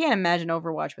mean, I can't imagine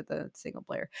Overwatch with a single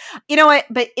player. You know what?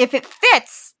 But if it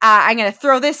fits, I'm going to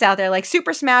throw this out there. Like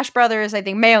Super Smash Brothers, I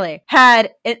think Melee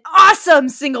had an awesome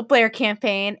single player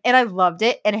campaign and I loved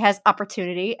it. And it has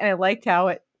opportunity and I liked how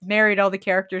it married all the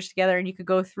characters together and you could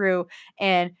go through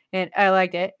and I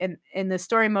liked it. And in the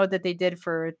story mode that they did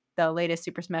for the latest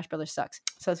Super Smash Brothers sucks.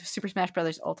 So Super Smash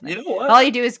Brothers Ultimate. You know what? All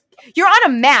you do is you're on a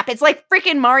map. It's like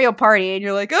freaking Mario Party, and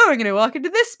you're like, oh, I'm gonna walk into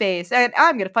this space, and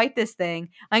I'm gonna fight this thing.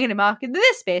 I'm gonna walk into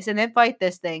this space, and then fight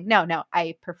this thing. No,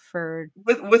 I preferred.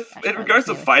 With in regards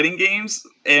to fighting games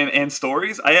and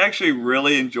stories, I actually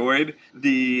really enjoyed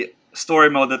the story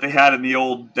mode that they had in the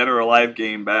old Dead or Alive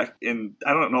game back in,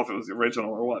 I don't know if it was the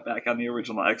original or what, back on the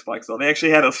original Xbox. So they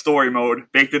actually had a story mode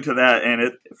baked into that, and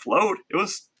it flowed. It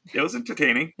was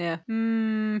entertaining. Yeah.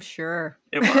 Sure.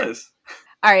 It was.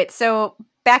 All right, so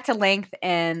back to length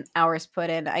and hours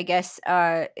put in. I guess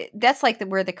that's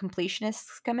where the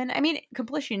completionists come in. I mean,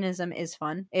 completionism is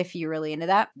fun if you're really into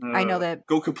that. I know that.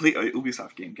 Go complete a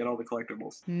Ubisoft game. Get all the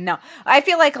collectibles. No, I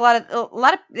feel like a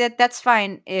lot of that's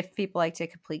fine if people like to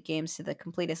complete games to the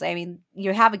completest. I mean,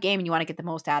 you have a game and you want to get the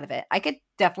most out of it. I could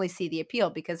definitely see the appeal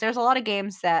because there's a lot of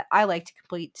games that I like to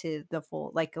complete to the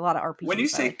full, like a lot of RPGs.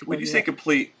 When you say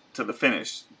complete to the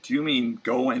finish, do you mean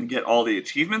go and get all the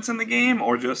achievements in the game,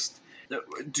 or just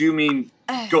do you mean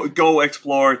go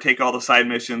explore, take all the side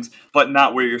missions, but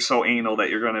not where you're so anal that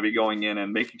you're going to be going in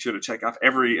and making sure to check off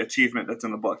every achievement that's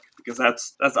in the book, because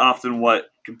that's often what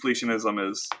completionism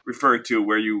is referred to,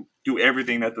 where you do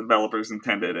everything that the developers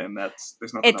intended, and there's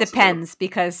nothing It else to do. depends,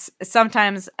 because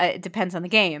sometimes it depends on the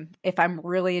game. If I'm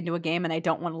really into a game and I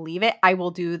don't want to leave it, I will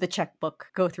do the checkbook,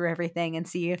 go through everything and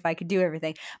see if I could do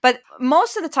everything. But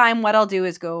most of the time, what I'll do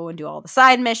is go and do all the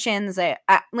side missions. I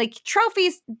like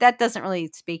trophies. That doesn't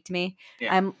really speak to me.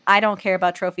 Yeah. I don't care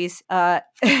about trophies. I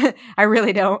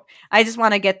really don't. I just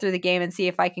want to get through the game and see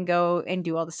if I can go and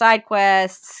do all the side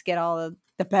quests, get all the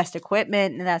best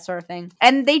equipment and that sort of thing.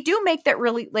 And they do make that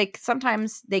really, like,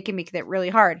 sometimes they can make that really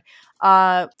hard.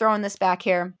 Throwing this back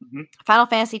here, Final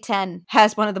Fantasy X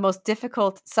has one of the most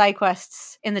difficult side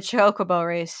quests in the Chocobo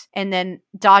race, and then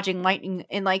dodging lightning,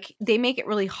 and like they make it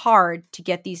really hard to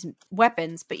get these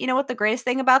weapons. But you know what the greatest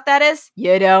thing about that is?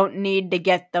 You don't need to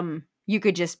get them. You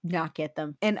could just not get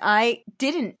them. And I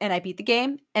didn't, and I beat the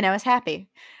game, and I was happy.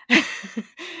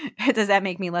 Does that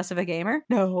make me less of a gamer?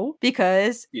 No,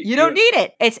 because you don't need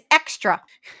it. It's extra.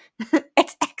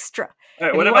 It's extra. All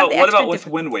right, what about with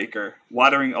Wind Waker,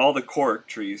 watering all the cork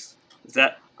trees? Is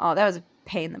that? Oh, that was a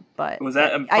pain in the butt. Was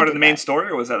that part of the main story,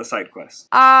 or was that a side quest?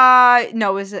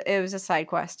 No, it was a side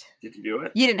quest. Did you do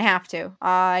it? You didn't have to.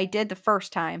 I did the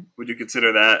first time. Would you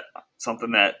consider that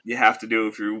something that you have to do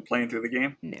if you're playing through the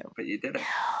game? No. But you did it.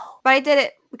 But I did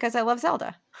it because I love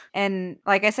Zelda. And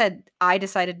like I said, I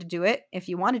decided to do it. If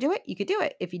you want to do it, you could do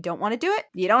it. If you don't want to do it,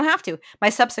 you don't have to. My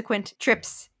subsequent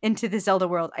trips into the Zelda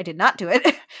world, I did not do it.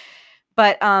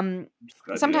 But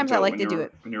sometimes I like to do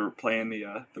it. When you were playing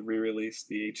the re-release,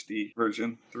 the HD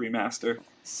version, the remaster.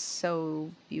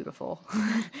 So beautiful.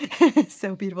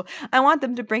 So beautiful. I want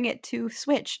them to bring it to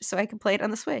Switch so I can play it on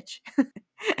the Switch.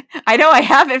 I know I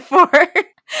have it for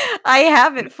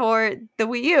the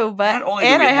Wii U, but not only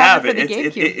do we have it for the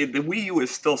GameCube. The Wii U is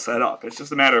still set up. It's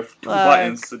just a matter of two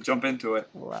buttons to jump into it.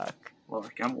 Look,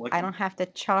 I'm looking. I don't have to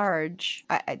charge.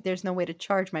 There's no way to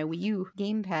charge my Wii U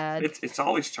gamepad. It's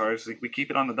always charged. Like, we keep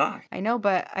it on the dock. I know,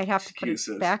 but I'd have to put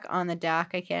it back on the dock.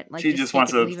 I can't. Like, she just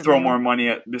wants to throw more money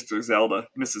at Mrs. Zelda.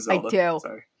 I do.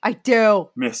 Sorry. I do.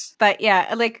 Miss. But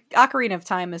yeah, like Ocarina of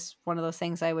Time is one of those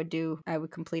things I would do. I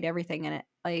would complete everything in it.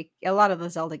 Like a lot of the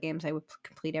Zelda games, I would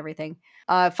complete everything.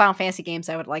 Final Fantasy games,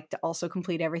 I would like to also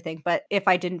complete everything. But if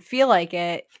I didn't feel like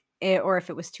it, or if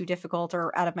it was too difficult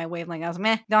or out of my wavelength, I was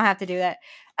meh, don't have to do that.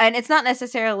 And it's not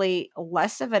necessarily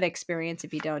less of an experience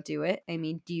if you don't do it. I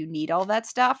mean, do you need all that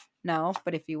stuff? No,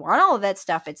 but if you want all of that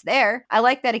stuff, it's there. I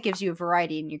like that it gives you a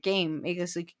variety in your game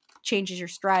because it changes your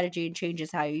strategy and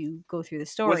changes how you go through the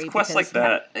story. With quests like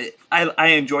that, I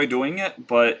enjoy doing it,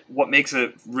 but what makes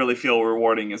it really feel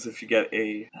rewarding is if you get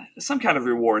some kind of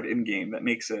reward in game that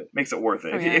makes it worth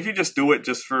it. If you just do it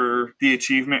just for the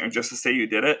achievement or just to say you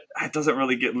did it, it doesn't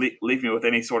really leave me with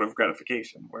any sort of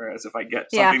gratification. Whereas if I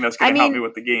get something that's going to help me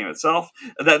with the game itself,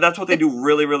 that's what they do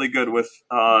really, really good with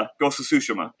Ghost of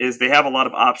Tsushima. Is they have a lot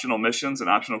of optional missions and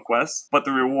optional quests, but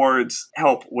the rewards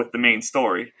help with the main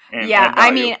story. And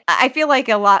I mean, I feel like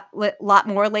a lot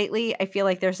more lately. I feel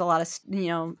like there's a lot of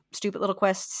stupid little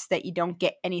quests that you don't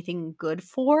get anything good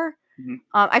for. Mm-hmm.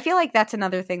 I feel like that's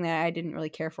another thing that I didn't really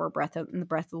care for in the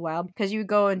Breath of the Wild, because you would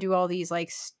go and do all these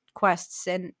like quests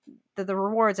and the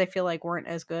rewards I feel like weren't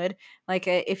as good. Like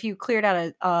if you cleared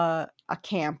out a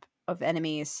camp of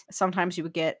enemies, sometimes you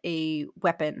would get a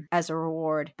weapon as a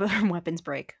reward, but weapons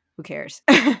break. Who cares?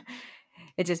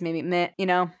 It just made me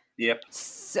meh, Yep.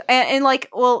 So, and like,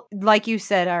 well, like you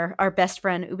said, our best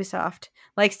friend Ubisoft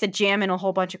likes to jam in a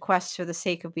whole bunch of quests for the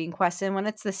sake of being quests, and when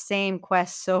it's the same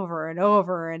quests over and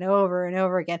over and over and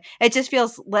over again, it just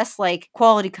feels less like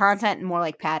quality content and more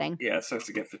like padding. Yeah, it starts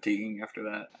to get fatiguing after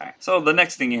that. All right. So the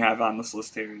next thing you have on this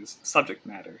list here is subject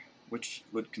matter, which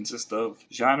would consist of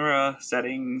genre,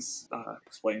 settings,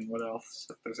 explain what else,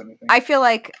 if there's anything. I feel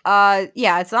like,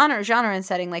 it's genre and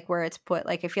setting, like where it's put.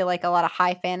 Like I feel like a lot of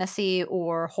high fantasy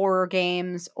or horror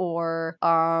games or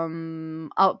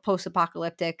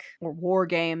post-apocalyptic or war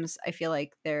games, I feel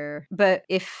like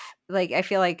I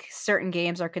feel like certain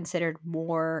games are considered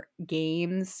more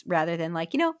games rather than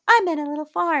like, I'm in a little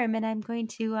farm and I'm going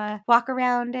to walk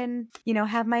around and,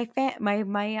 have my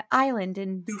island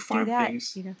and do farm that.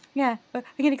 Things. Yeah, I'm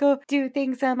going to go do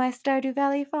things on my Stardew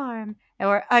Valley farm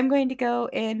Or I'm going to go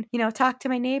and, talk to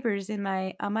my neighbors in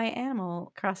my on my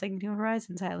Animal Crossing New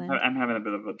Horizons island. I'm having a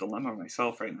bit of a dilemma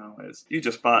myself right now. Is you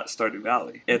just bought Stardew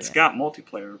Valley? It's Yeah. got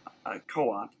multiplayer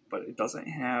co-op, but it doesn't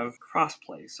have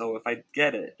crossplay. So if I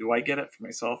get it, do I get it for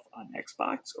myself on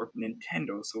Xbox or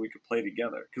Nintendo so we could play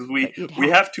together? Because But we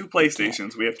have 2 you can't.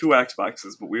 PlayStations, we have 2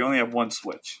 Xboxes, but we only have 1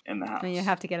 Switch in the house. And you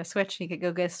have to get a Switch. You could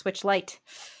go get a Switch Lite.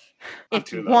 Not If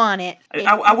too, you though. want it.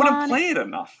 I wouldn't play it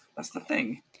enough. That's the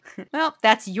thing. Well,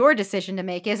 that's your decision to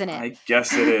make, isn't it? I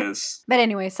guess it is. But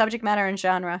anyway, subject matter and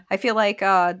genre. I feel like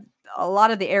a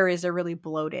lot of the areas are really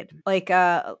bloated. Like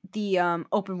the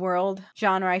open world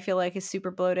genre, I feel like is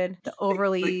super bloated. The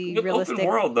overly with realistic open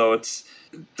world though,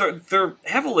 they're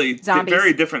heavily Zombies.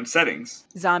 very different settings.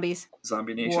 Zombies,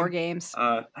 Zombie Nation, war games.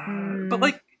 but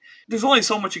like. There's only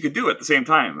so much you could do at the same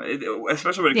time,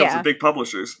 especially when it comes to big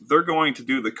publishers. They're going to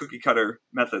do the cookie cutter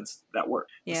methods that work.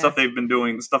 The stuff they've been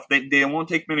doing, the stuff they won't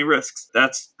take many risks.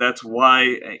 That's why,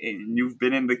 and you've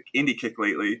been in the indie kick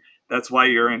lately. That's why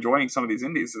you're enjoying some of these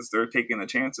indies, is they're taking the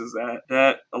chances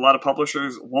that a lot of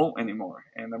publishers won't anymore.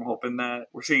 And I'm hoping that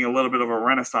we're seeing a little bit of a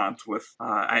renaissance with,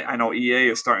 I know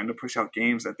EA is starting to push out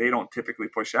games that they don't typically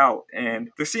push out. And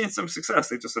they're seeing some success.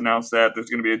 They just announced that there's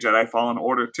going to be a Jedi Fallen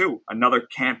Order 2, another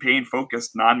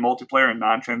campaign-focused, non-multiplayer and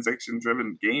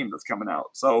non-transaction-driven game that's coming out.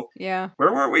 So, yeah.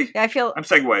 Where were we? I feel I'm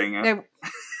segueing it.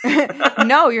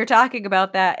 No, you're talking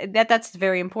about that's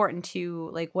very important to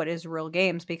like what is real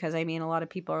games, because I mean a lot of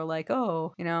people are like,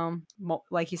 oh,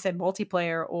 like you said,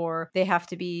 multiplayer, or they have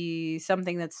to be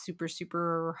something that's super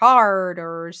super hard,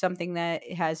 or something that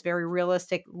has very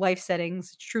realistic life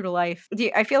settings, true to life.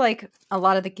 I feel like a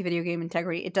lot of the video game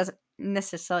integrity, it doesn't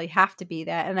necessarily have to be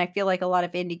that, and I feel like a lot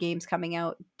of indie games coming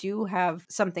out do have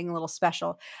something a little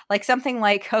special, like something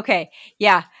like, okay,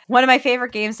 yeah, one of my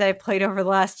favorite games that I played over the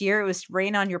last year, it was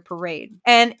Rain on Your Parade,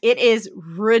 and it is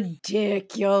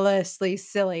ridiculously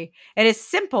silly, and it's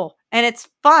simple and it's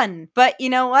fun, but you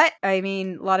know what, I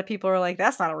mean, a lot of people are like,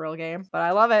 that's not a real game, but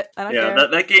I love it. I don't care.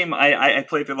 That game, I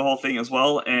played through the whole thing as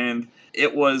well, and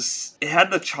it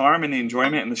had the charm and the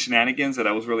enjoyment and the shenanigans that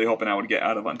I was really hoping I would get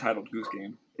out of Untitled Goose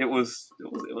Game. It was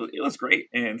great,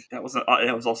 and that was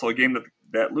also a game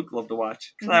that Luke loved to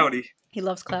watch. Cloudy. He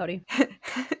loves Cloudy. Cloudy!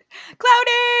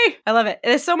 I love it.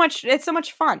 It's so much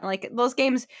fun. Like those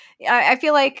games, I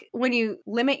feel like when you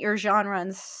limit your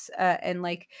genres and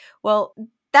like, well,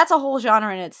 that's a whole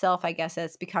genre in itself, I guess,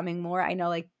 that's becoming more. I know,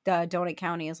 like, Donut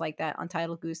County is like that.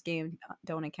 Untitled Goose Game,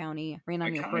 Donut County, Rain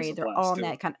on Your Parade, they're all in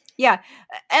that kind of... Yeah.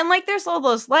 And, like, there's all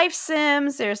those life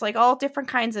sims. There's, like, all different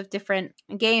kinds of different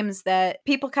games that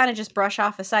people kind of just brush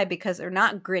off aside because they're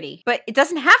not gritty. But it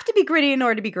doesn't have to be gritty in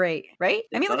order to be great, right?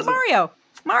 I mean, look at Mario.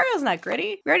 Mario's not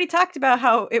gritty. We already talked about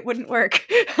how it wouldn't work.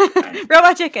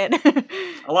 Robot Chicken.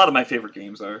 A lot of my favorite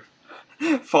games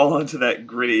fall into that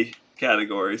gritty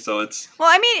category, so it's... Well,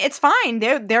 I mean, it's fine.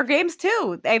 They're games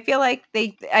too. I feel like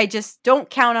I just don't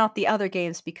count out the other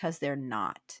games because they're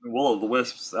not. Will of the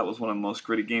Wisps, that was one of the most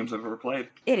gritty games I've ever played.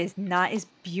 It is not. It's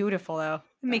beautiful though.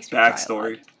 It makes me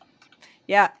backstory. cry.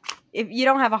 Yeah, if you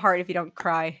don't have a heart if you don't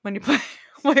cry when you play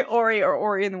Ori or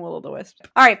Ori and the Will of the Wisp.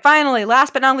 All right, finally,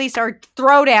 last but not least, our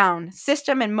throwdown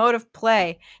system and mode of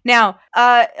play. Now,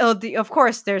 of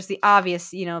course, there's the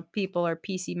obvious, people are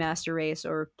PC master race,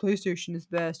 or PlayStation is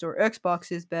best, or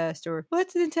Xbox is best, or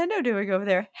what's Nintendo doing over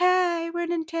there? Hey, we're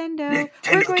Nintendo.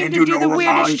 We're going to do the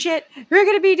weirdest shit. We're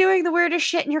going to be doing the weirdest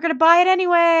shit, and you're going to buy it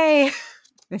anyway.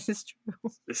 This is true.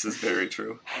 This is very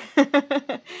true.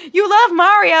 You love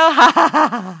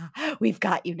Mario. We've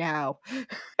got you now.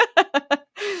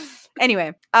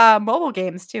 Anyway, mobile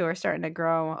games too are starting to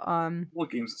grow. Mobile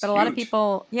games, but a lot of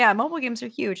people, mobile games are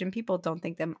huge, and people don't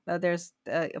think them. There's,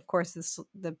 of course,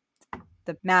 the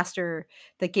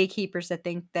gatekeepers that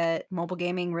think that mobile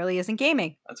gaming really isn't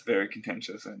gaming. That's very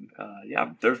contentious, and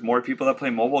there's more people that play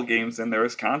mobile games than there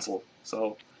is console.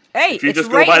 So, hey, if you just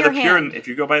go by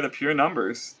the pure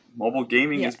numbers, mobile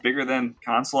gaming is bigger than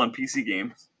console and PC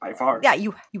games by far. Yeah,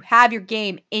 you have your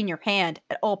game in your hand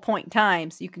at all point in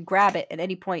times. You can grab it at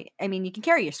any point. I mean, you can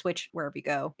carry your Switch wherever you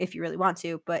go if you really want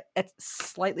to, but it's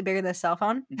slightly bigger than a cell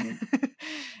phone. Mm-hmm.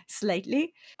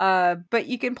 Slightly. But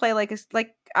you can play like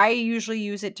I usually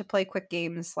use it to play quick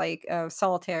games like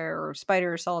Solitaire or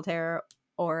Spider Solitaire,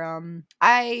 or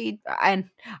I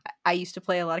used to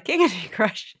play a lot of Candy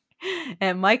Crush.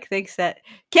 And Mike thinks that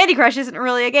Candy Crush isn't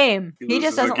really a game. He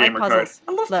just doesn't like puzzles.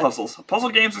 I love puzzles.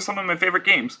 Puzzle games are some of my favorite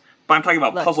games. But I'm talking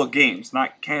about puzzle games,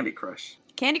 not Candy Crush.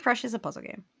 Candy Crush is a puzzle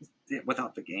game.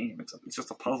 Without the game, it's just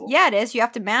a puzzle. Yeah, it is. You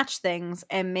have to match things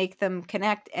and make them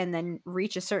connect and then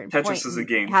reach a certain point. Tetris is a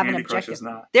game. Have Candy an objective. Crush is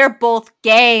not. They're both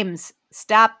games.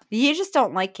 Stop. You just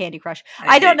don't like Candy Crush.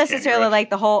 I I don't hate Candy necessarily Crush. like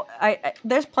the whole.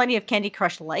 There's plenty of Candy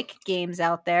Crush like games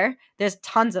out there. There's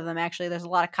tons of them actually. There's a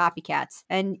lot of copycats.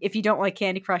 And if you don't like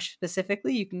Candy Crush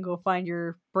specifically, you can go find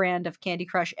your brand of Candy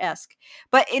Crush esque.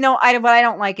 But what I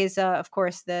don't like is of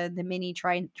course the mini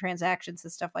transactions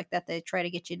and stuff like that. They try to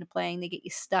get you into playing. They get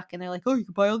you stuck, and they're like, oh, you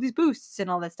can buy all these boosts and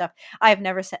all that stuff. I have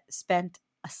never spent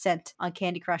a cent on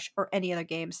Candy Crush or any other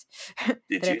games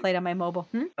Did that I you? played on my mobile.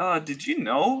 Did you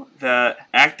know that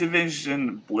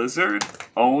Activision Blizzard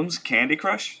owns Candy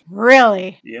Crush?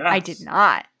 Really? I did Yes.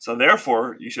 not. So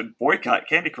therefore, you should boycott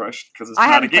Candy Crush because it's I not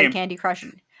a haven't played game. Candy Crush.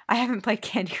 I haven't played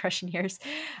Candy Crush in years.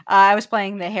 I was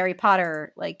playing the Harry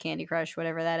Potter like Candy Crush,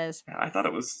 whatever that is. I thought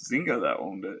it was Zynga that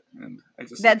owned it, and I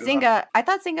just That looked it up. Zynga, I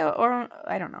thought Zynga, or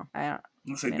I don't know.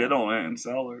 Unless they did own it and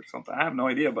sell or something. I have no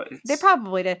idea, but They it's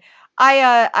probably did.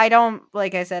 I don't,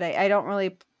 like I said, I don't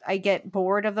really. I get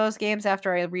bored of those games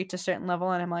after I reach a certain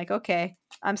level, and I'm like, okay,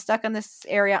 I'm stuck in this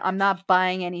area. I'm not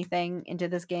buying anything into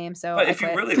this game, so But I if you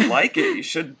quit. really like it, you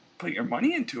should put your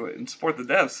money into it and support the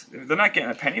devs. If they're not getting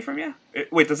a penny from you.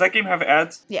 Wait, does that game have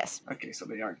ads? Yes. Okay, so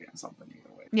they are getting something either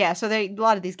way. Yeah, so a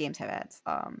lot of these games have ads,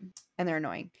 and they're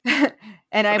annoying.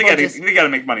 And I But will just they gotta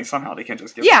make money somehow. They can't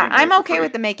just give yeah, the game away I'm for okay free.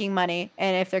 with them making money,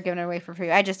 and if they're giving it away for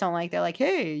free, I just don't like. They're like,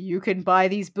 hey, you can buy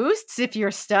these boosts if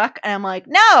you're stuck, and I'm like,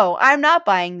 no, I'm not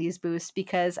buying these boosts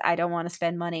because I don't want to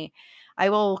spend money. I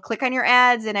will click on your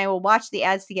ads and I will watch the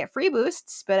ads to get free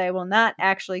boosts, but I will not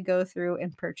actually go through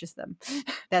and purchase them.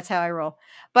 That's how I roll.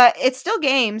 But it's still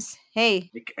games.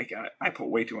 Hey. I put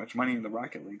way too much money in the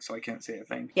Rocket League, so I can't say a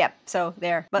thing. Yep. So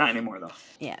there. But not anymore though.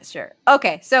 Yeah, sure.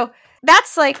 Okay, so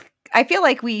that's like I feel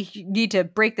like we need to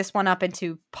break this one up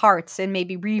into parts and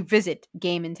maybe revisit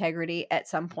game integrity at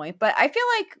some point. But I feel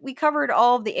like we covered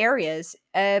all of the areas.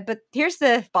 But here's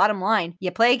the bottom line: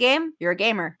 you play a game, you're a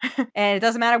gamer, and it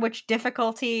doesn't matter which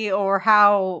difficulty or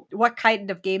what kind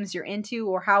of games you're into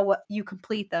or what you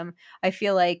complete them. I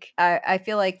feel like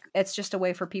it's just a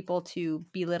way for people to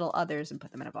belittle others and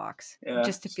put them in a box, Yeah,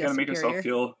 just to feel gotta make yourself superior.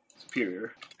 feel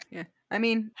superior. Yeah. I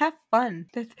mean, have fun.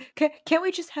 Can't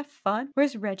we just have fun?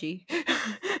 Where's Reggie?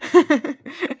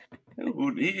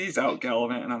 Ooh, he's out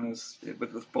gallivanting on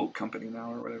with this boat company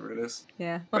now or whatever it is.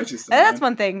 Yeah. Well, Reggie's the that's man.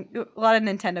 one thing. A lot of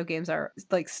Nintendo games are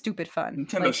like stupid fun.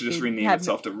 Nintendo Like, should just they rename have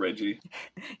itself to Reggie.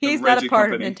 He's The not a Reggie part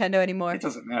company. of Nintendo anymore. It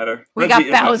doesn't matter. We Reggie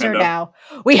got is Bowser Nintendo. now.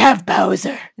 We have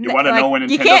Bowser. You want to know when you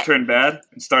Nintendo can't- turned bad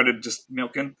and started just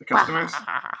milking the customers?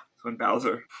 When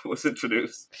Bowser was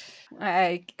introduced.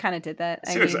 I kind of did that.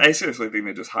 I seriously think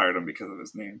they just hired him because of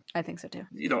his name. I think so too.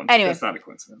 You don't. Anyway. That's not a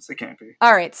coincidence. It can't be.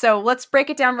 All right, so let's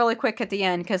break it down really quick at the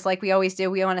end because, like we always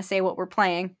do, we want to say what we're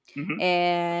playing. Mm-hmm.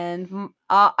 And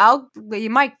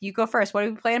you go first. What are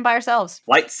we playing by ourselves?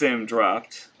 Flight Sim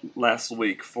dropped last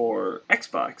week for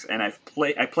Xbox, and I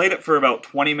played it for about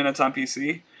 20 minutes on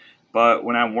PC. But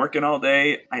when I'm working all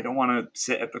day, I don't want to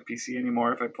sit at the PC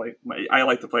anymore. I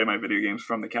like to play my video games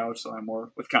from the couch, so I'm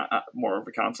more of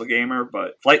a console gamer.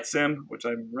 But Flight Sim, which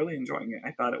I'm really enjoying it,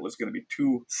 I thought it was going to be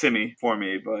too simmy for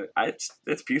me, but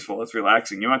it's peaceful, it's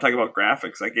relaxing. You want to talk about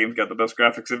graphics? That game's got the best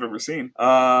graphics I've ever seen.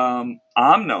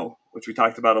 Omno, which we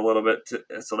talked about a little bit,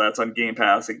 so that's on Game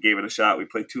Pass. I gave it a shot. We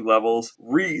played 2 levels.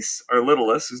 Reese, our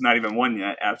littlest, who's not even 1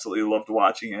 yet, absolutely loved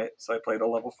watching it, so I played a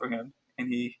level for him, and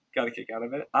he got a kick out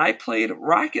of it. I played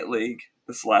Rocket League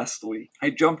this last week. I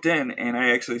jumped in, and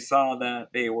I actually saw that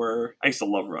I used to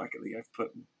love Rocket League.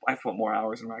 I've put more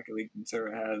hours in Rocket League than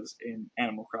Sarah has in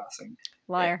Animal Crossing.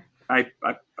 Liar. I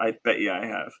bet you I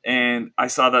have. And I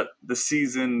saw that the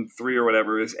season 3 or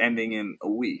whatever is ending in a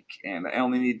week, and I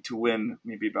only need to win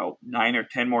maybe about 9 or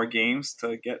 10 more games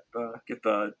to get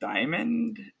the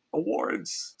Diamond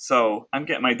Awards. So I'm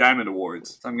getting my Diamond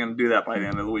Awards. So I'm going to do that by the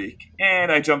end of the week. And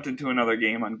I jumped into another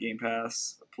game on Game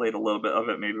Pass, played a little bit of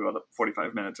it, maybe about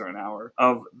 45 minutes or an hour,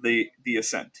 of the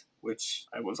Ascent, which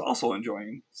I was also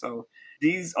enjoying. So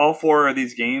all 4 of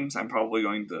these games I'm probably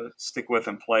going to stick with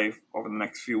and play over the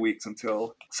next few weeks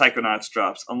until Psychonauts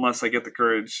drops, unless I get the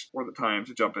courage or the time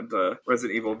to jump into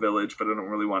Resident Evil Village, but I don't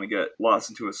really want to get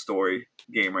lost into a story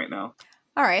game right now.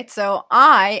 All right, so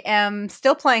I am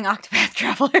still playing Octopath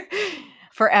Traveler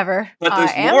forever. But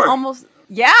there's more.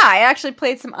 Yeah, I actually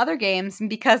played some other games, and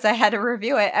because I had to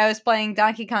review it, I was playing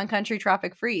Donkey Kong Country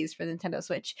Tropic Freeze for the Nintendo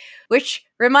Switch, which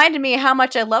reminded me how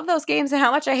much I love those games and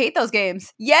how much I hate those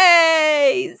games.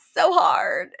 Yay! So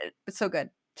hard, but so good.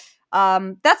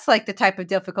 That's like the type of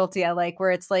difficulty I like,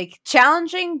 where it's like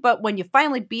challenging, but when you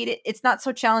finally beat it, it's not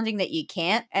so challenging that you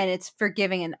can't, and it's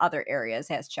forgiving in other areas.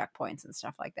 It has checkpoints and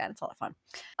stuff like that. It's a lot of fun.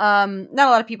 Not a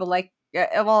lot of people like,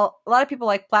 a lot of people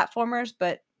like platformers,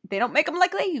 but they don't make them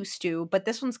like they used to. But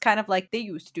this one's kind of like they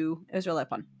used to. It was really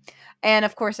fun. And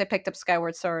of course, I picked up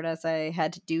Skyward Sword as I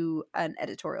had to do an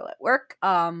editorial at work.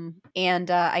 And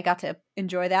I got to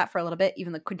enjoy that for a little bit.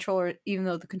 Even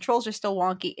though the controls are still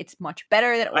wonky, it's much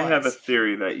better than it was. I have a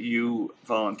theory that you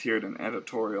volunteered an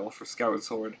editorial for Skyward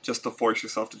Sword just to force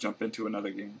yourself to jump into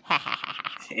another game.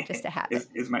 Just to have it.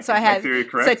 Is my theory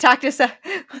correct? So I talked to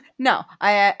no,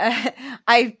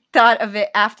 I thought of it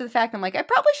after the fact. I'm like, I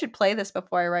probably should play this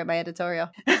before I write my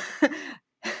editorial.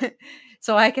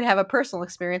 So I can have a personal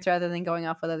experience rather than going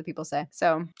off what other people say.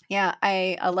 So yeah,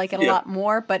 I like it a lot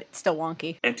more, but it's still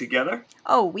wonky. And together?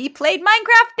 Oh, we played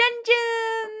Minecraft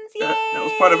Dungeons! Yay! That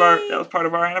was part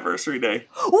of our anniversary day.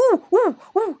 Ooh!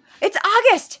 It's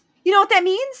August. You know what that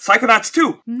means? Psychonauts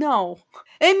 2. No.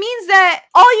 It means that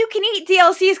All You Can Eat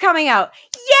DLC is coming out.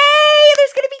 Yay!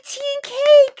 There's gonna be tea and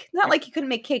cake. Not like you couldn't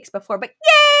make cakes before, but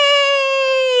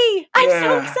yay! I'm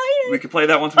so excited. We could play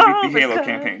that once we beat the Halo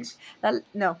campaigns.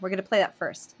 No, we're gonna play that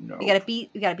first. No. We gotta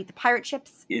beat the pirate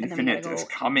ships. Infinite is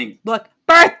coming. Look,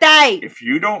 birthday! If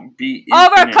you don't beat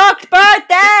Infinite, Overcooked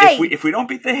birthday! If we don't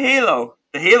beat the Halo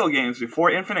games before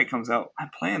Infinite comes out, I'm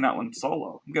playing that one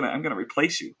solo. I'm gonna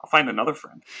replace you. I'll find another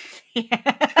friend. You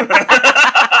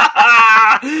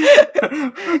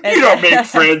don't make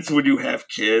friends when you have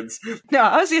kids. No,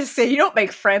 I was gonna say you don't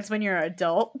make friends when you're an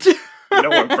adult. You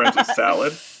don't want friends with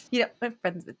salad. You don't want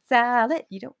friends with salad.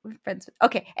 You don't want friends with...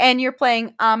 Okay, and you're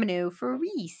playing Amanu for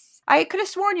Reese. I could have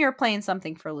sworn you were playing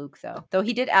something for Luke, though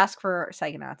he did ask for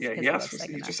Psychonauts. Yeah, he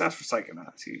just asked for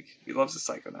Psychonauts. He loves the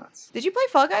Psychonauts. Did you play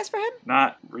Fall Guys for him?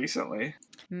 Not recently.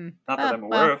 Not that I'm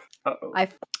aware of. Uh-oh.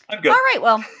 I'm good. All right,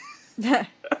 well.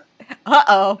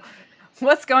 Uh-oh.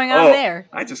 What's going on there?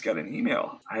 I just got an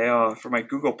email. For my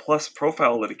Google Plus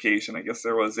profile litigation, I guess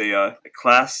there was a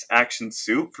class action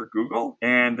suit for Google,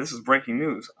 and this is breaking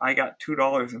news. I got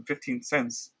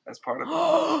 $2.15 as part of it.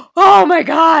 Oh my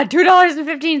God,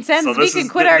 $2.15. So we can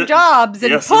quit our jobs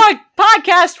and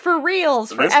podcast for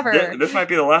reals forever. This might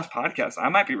be the last podcast. I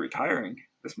might be retiring.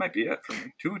 This might be it for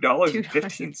me.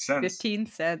 $2.15. 15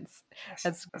 cents.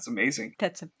 That's amazing.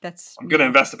 That's. I'm gonna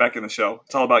invest it back in the show.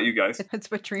 It's all about you guys.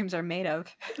 That's what dreams are made of.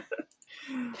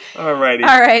 Alrighty.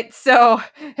 All right. So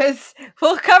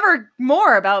we'll cover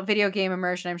more about video game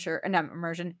immersion. I'm sure, not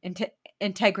immersion,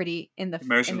 integrity in the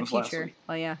future.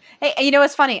 Well, yeah. Hey, you know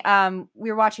what's funny? We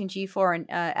were watching G4 and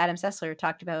Adam Sessler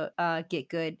talked about Git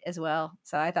Good as well.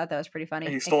 So I thought that was pretty funny.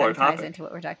 And he stole our topic. Ties into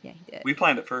what we're talking. Yeah, he did. We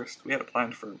planned it first. We had it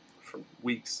planned for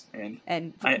weeks, and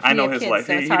I know his kids, life.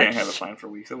 So he didn't have it planned for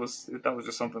weeks. That was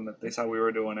just something that they saw we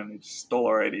were doing, and they just stole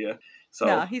our idea. So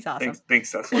no, he's awesome.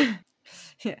 Thanks, Sessler.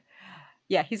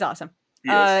 Yeah, he's awesome.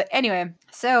 Anyway,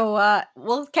 so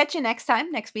we'll catch you next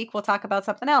week. We'll talk about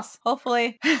something else,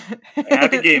 hopefully.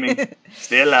 Happy gaming.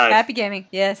 Stay alive. Happy gaming.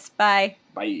 Yes. Bye.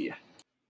 Bye.